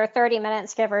have another 30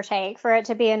 minutes, give or take, for it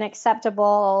to be an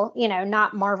acceptable,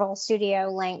 not Marvel Studio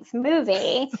length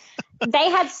movie. They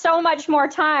had so much more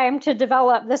time to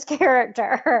develop this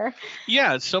character.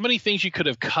 Yeah, so many things you could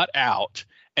have cut out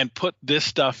and put this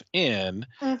stuff in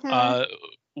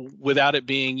without it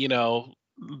being,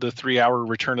 the 3-hour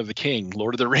Return of the King,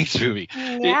 Lord of the Rings movie.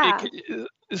 Yeah.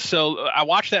 So I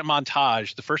watched that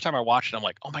montage. The first time I watched it, I'm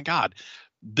like, oh my God,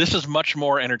 this is much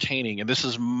more entertaining. And this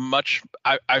is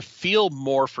I feel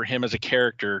more for him as a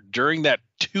character during that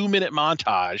 2-minute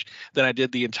montage than I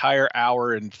did the entire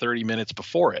hour and 30 minutes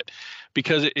before it,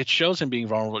 because it shows him being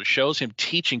vulnerable. It shows him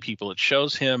teaching people. It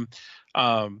shows him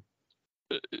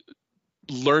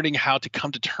learning how to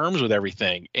come to terms with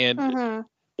everything. And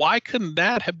why couldn't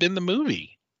that have been the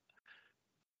movie?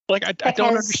 Like, I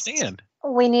don't understand.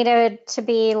 We needed to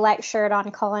be lectured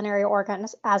on culinary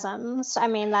orgasms. I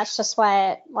mean, that's just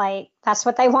that's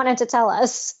what they wanted to tell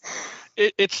us.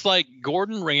 It's like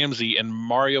Gordon Ramsay and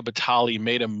Mario Batali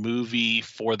made a movie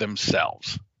for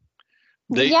themselves.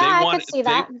 I could see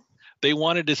that. They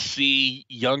wanted to see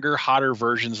younger, hotter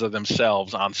versions of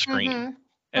themselves on screen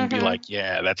and be like,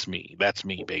 yeah, that's me,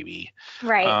 baby.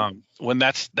 Right. When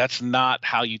that's not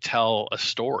how you tell a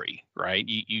story, right?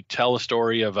 You tell a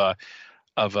story of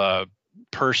a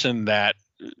person that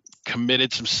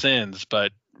committed some sins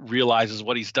but realizes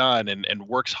what he's done and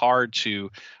works hard to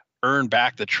earn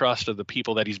back the trust of the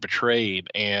people that he's betrayed,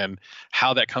 and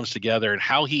how that comes together, and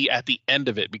how he at the end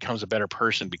of it becomes a better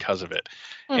person because of it.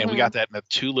 And we got that in a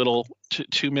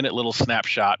 2-minute little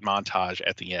snapshot montage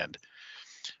at the end.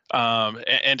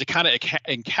 And to kind of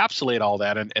encapsulate all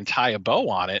that and tie a bow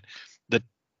on it, the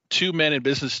two men in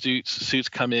business suits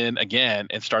come in again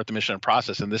and start the mission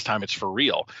process, and this time it's for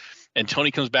real. And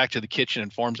Tony comes back to the kitchen and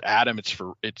informs Adam it's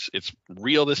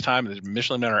real this time. The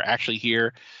Michelin men are actually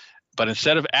here. But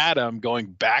instead of Adam going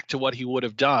back to what he would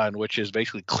have done, which is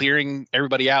basically clearing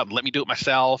everybody out and let me do it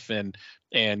myself and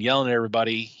yelling at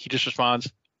everybody, he just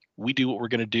responds, "We do what we're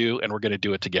going to do, and we're going to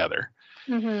do it together."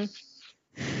 I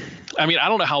mean, I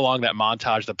don't know how long that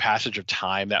montage, the passage of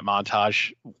time that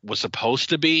montage was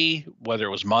supposed to be, whether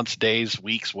it was months, days,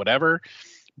 weeks, whatever.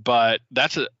 But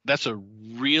that's a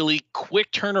really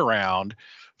quick turnaround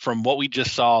from what we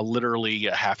just saw literally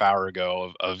a half hour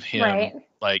ago of him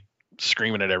like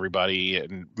screaming at everybody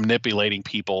and manipulating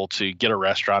people to get a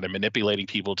restaurant and manipulating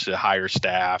people to hire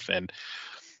staff. And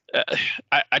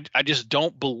I just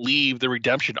don't believe the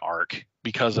redemption arc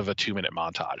because of a 2-minute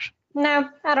montage. No,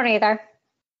 I don't either.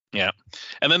 Yeah.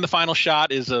 And then the final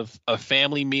shot is of a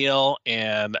family meal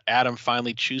and Adam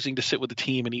finally choosing to sit with the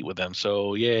team and eat with them.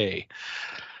 So yay.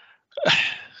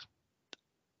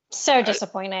 So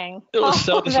disappointing. It was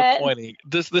so disappointing.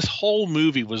 This whole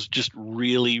movie was just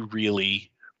really,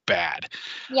 really bad.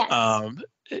 Yes.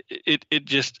 It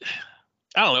just,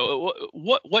 I don't know,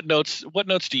 what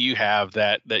notes do you have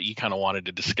that you kind of wanted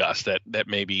to discuss that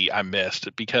maybe I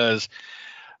missed? Because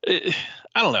I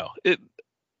don't know,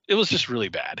 it was just really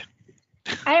bad.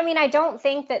 I mean, I don't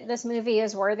think that this movie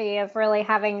is worthy of really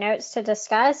having notes to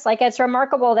discuss. Like, it's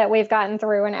remarkable that we've gotten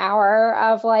through an hour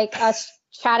of like us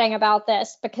chatting about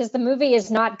this, because the movie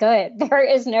is not good. There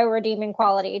is no redeeming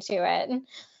quality to it.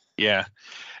 Yeah.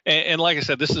 And like I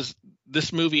said,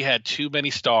 this movie had too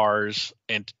many stars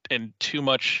and too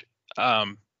much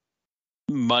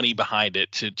money behind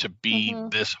it to be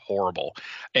this horrible.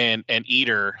 And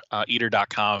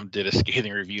eater.com did a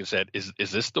scathing review and said,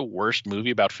 is this the worst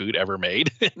movie about food ever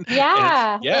made?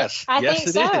 Yeah. Yes. I think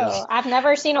so. Is. I've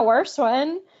never seen a worse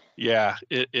one. Yeah,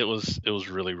 it was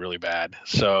really, really bad.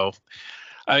 So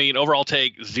I mean, overall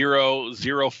take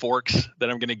zero forks that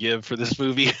I'm going to give for this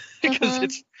movie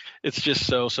because it's just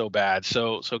so bad.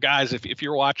 So guys, if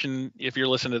you're watching, if you're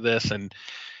listening to this and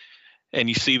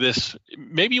you see this,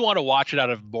 maybe you want to watch it out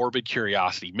of morbid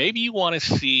curiosity. Maybe you want to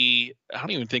see, I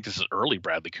don't even think this is early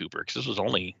Bradley Cooper, because this was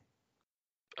only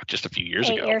just a few years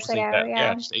ago. 8 years ago,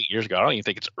 yeah. Just 8 years ago. I don't even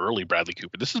think it's early Bradley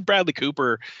Cooper. This is Bradley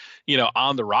Cooper,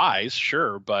 on the rise,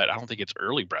 sure, but I don't think it's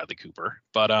early Bradley Cooper.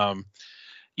 But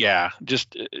yeah,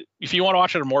 just if you want to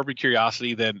watch it out of morbid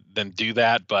curiosity, then do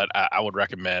that. But I would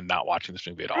recommend not watching this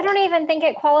movie at all. I don't even think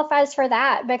it qualifies for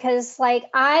that, because like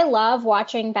I love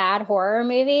watching bad horror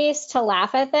movies to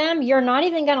laugh at them. You're not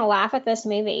even going to laugh at this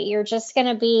movie. You're just going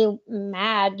to be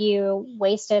mad you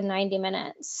wasted 90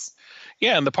 minutes.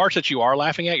 Yeah, and the parts that you are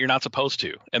laughing at, you're not supposed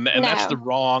to, and that's the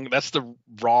wrong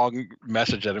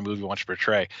message that a movie wants to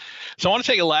portray. So I want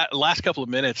to take a last couple of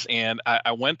minutes, and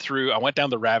I went down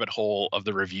the rabbit hole of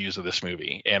the reviews of this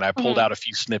movie, and I pulled out a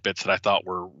few snippets that I thought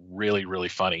were really, really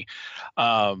funny.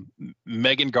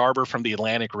 Megan Garber from The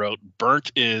Atlantic wrote,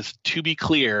 "Burnt is, to be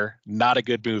clear, not a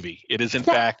good movie. It is in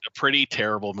fact a pretty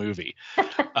terrible movie."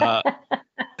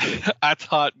 I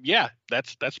thought, yeah,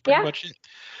 that's pretty much it.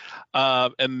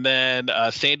 And then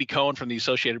Sandy Cohen from the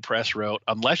Associated Press wrote,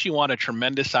 "Unless you want a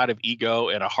tremendous side of ego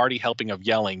and a hearty helping of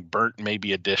yelling, Burnt may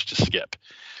be a dish to skip."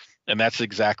 And that's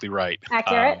exactly right.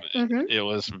 Accurate. It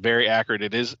was very accurate.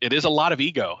 It is a lot of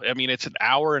ego. I mean, it's an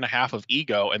hour and a half of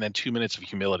ego and then 2 minutes of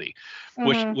humility,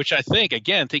 which I think,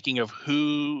 again, thinking of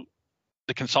who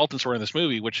the consultants were in this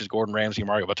movie, which is Gordon Ramsay and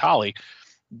Mario Batali,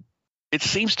 it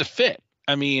seems to fit.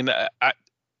 I mean,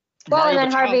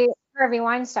 Harvey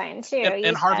Weinstein too.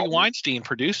 And Harvey Weinstein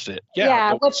produced it.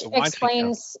 Which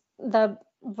explains the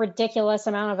ridiculous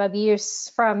amount of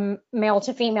abuse from male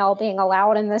to female being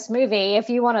allowed in this movie. If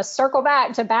you want to circle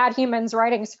back to bad humans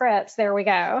writing scripts, there we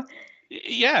go.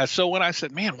 Yeah. So when I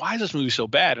said, man, why is this movie so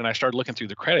bad? And I started looking through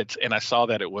the credits and I saw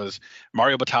that it was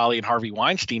Mario Batali and Harvey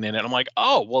Weinstein in it. I'm like,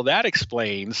 oh, well, that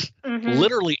explains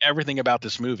literally everything about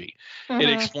this movie. It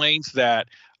explains that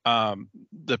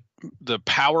the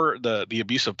power, the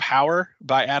abuse of power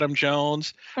by Adam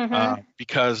Jones,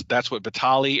 because that's what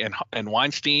Batali and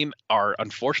Weinstein are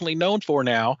unfortunately known for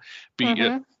now.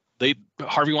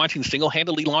 Harvey Weinstein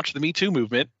single-handedly launched the Me Too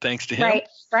movement thanks to him.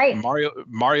 Right. Mario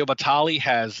Batali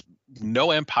has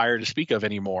no empire to speak of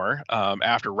anymore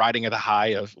after riding at the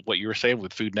high of what you were saying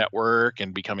with Food Network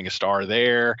and becoming a star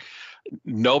there.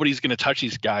 nobody's going to touch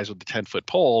these guys with the 10-foot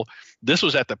pole. This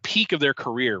was at the peak of their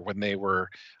career when they were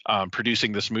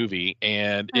producing this movie,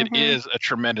 and it is a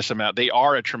tremendous amount. They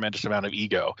are a tremendous amount of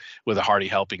ego with a hearty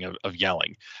helping of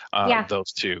yelling,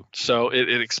 those two. So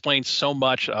it explains so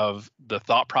much of the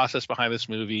thought process behind this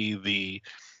movie,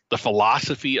 the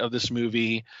philosophy of this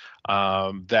movie,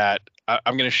 that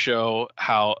I'm going to show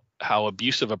how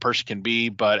abusive a person can be,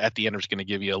 but at the end it's going to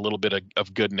give you a little bit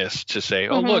of goodness to say,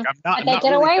 oh, look, I'm not get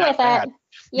really away that with bad. it.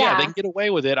 Yeah, they can get away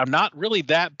with it. I'm not really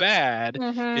that bad.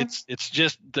 It's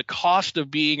just the cost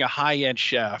of being a high-end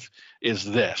chef is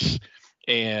this.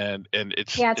 And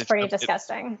it's pretty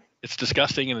disgusting. It's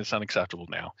disgusting and it's unacceptable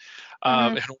now.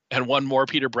 And one more,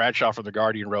 Peter Bradshaw from The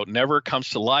Guardian wrote, never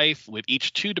comes to life with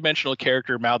each two-dimensional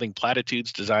character mouthing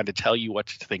platitudes designed to tell you what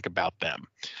to think about them.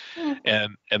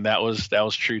 And that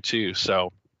was true too.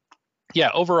 So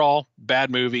yeah, overall bad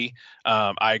movie.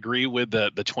 I agree with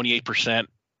the 28%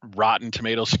 Rotten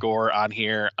Tomato score on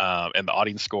here, and the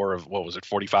audience score of, what was it,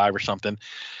 45 or something.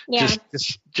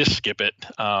 Just skip it.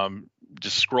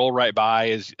 Just scroll right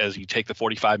by as you take the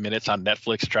 45 minutes on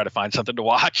Netflix to try to find something to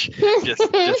watch.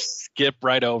 just skip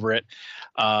right over it.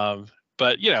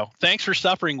 But thanks for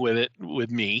suffering with it with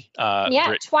me.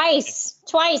 Twice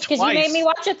because you made me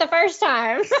watch it the first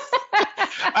time.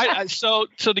 So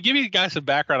to give you guys some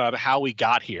background on how we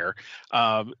got here,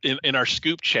 in our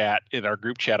group chat,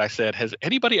 I said, has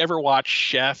anybody ever watched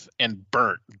Chef and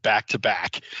Burnt back to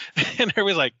back? And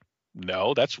everybody's like,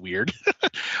 no, that's weird.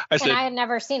 I had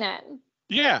never seen it.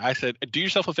 Yeah, I said, do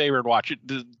yourself a favor and watch it.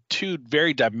 The two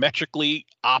very diametrically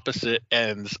opposite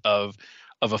ends of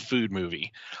a food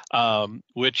movie,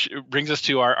 which brings us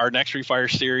to our next Refire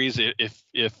series.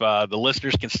 If the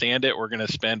listeners can stand it, we're going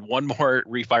to spend one more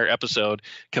Refire episode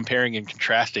comparing and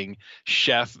contrasting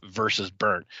Chef versus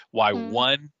Burnt. Why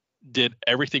one did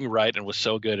everything right and was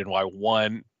so good, and why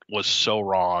one was so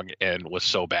wrong and was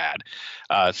so bad.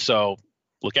 So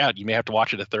look out, you may have to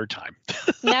watch it a third time.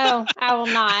 No, I will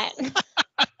not.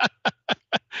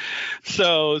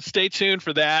 So stay tuned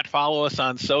for that. Follow us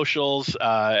on socials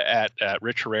at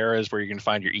Rich Herrera's, where you can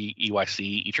find your EYC,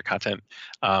 Eat Your Content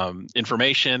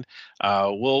information.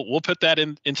 We'll put that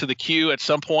into the queue at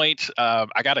some point.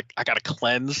 I gotta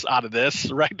cleanse out of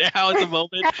this right now at the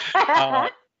moment.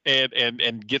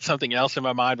 And get something else in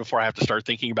my mind before I have to start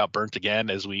thinking about Burnt again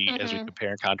as we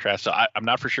compare and contrast. So I'm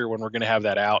not for sure when we're going to have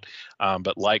that out,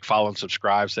 but follow, and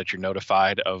subscribe so that you're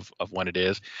notified of when it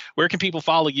is. Where can people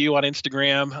follow you on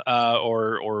Instagram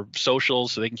or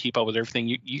socials so they can keep up with everything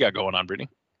you got going on, Brittny?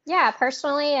 Yeah,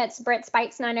 personally, it's Brit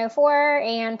Spikes 904,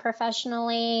 and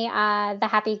professionally, The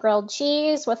Happy Grilled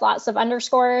Cheese with lots of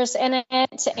underscores in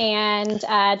it, and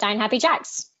Dine Happy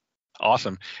Jacks.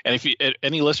 Awesome. And if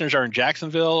any listeners are in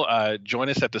Jacksonville, join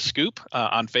us at The Scoop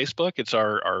on Facebook. It's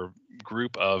our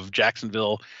group of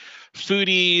Jacksonville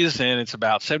foodies, and it's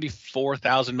about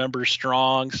 74,000 members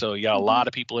strong. So you got a lot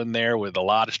of people in there with a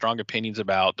lot of strong opinions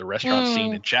about the restaurant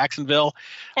scene in Jacksonville.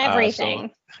 Everything.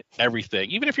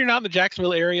 Everything. Even if you're not in the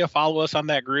Jacksonville area, follow us on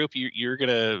that group. You're going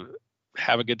to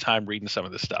have a good time reading some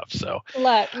of this stuff. So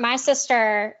look, my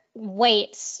sister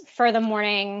waits for the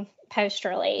morning post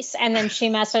release, and then she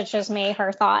messages me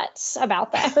her thoughts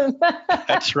about them.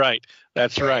 That's right.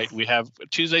 We have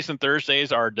Tuesdays and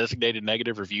Thursdays are designated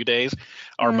negative review days,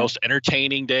 our most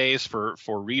entertaining days for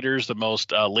readers, the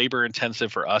most labor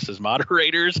intensive for us as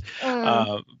moderators.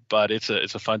 But it's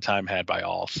a fun time had by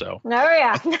all. So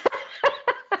I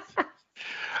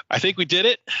think we did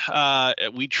it.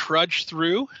 We trudged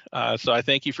through. So I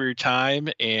thank you for your time,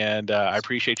 and I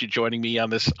appreciate you joining me on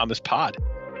this pod.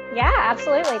 Yeah,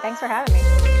 absolutely. Thanks for having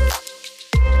me.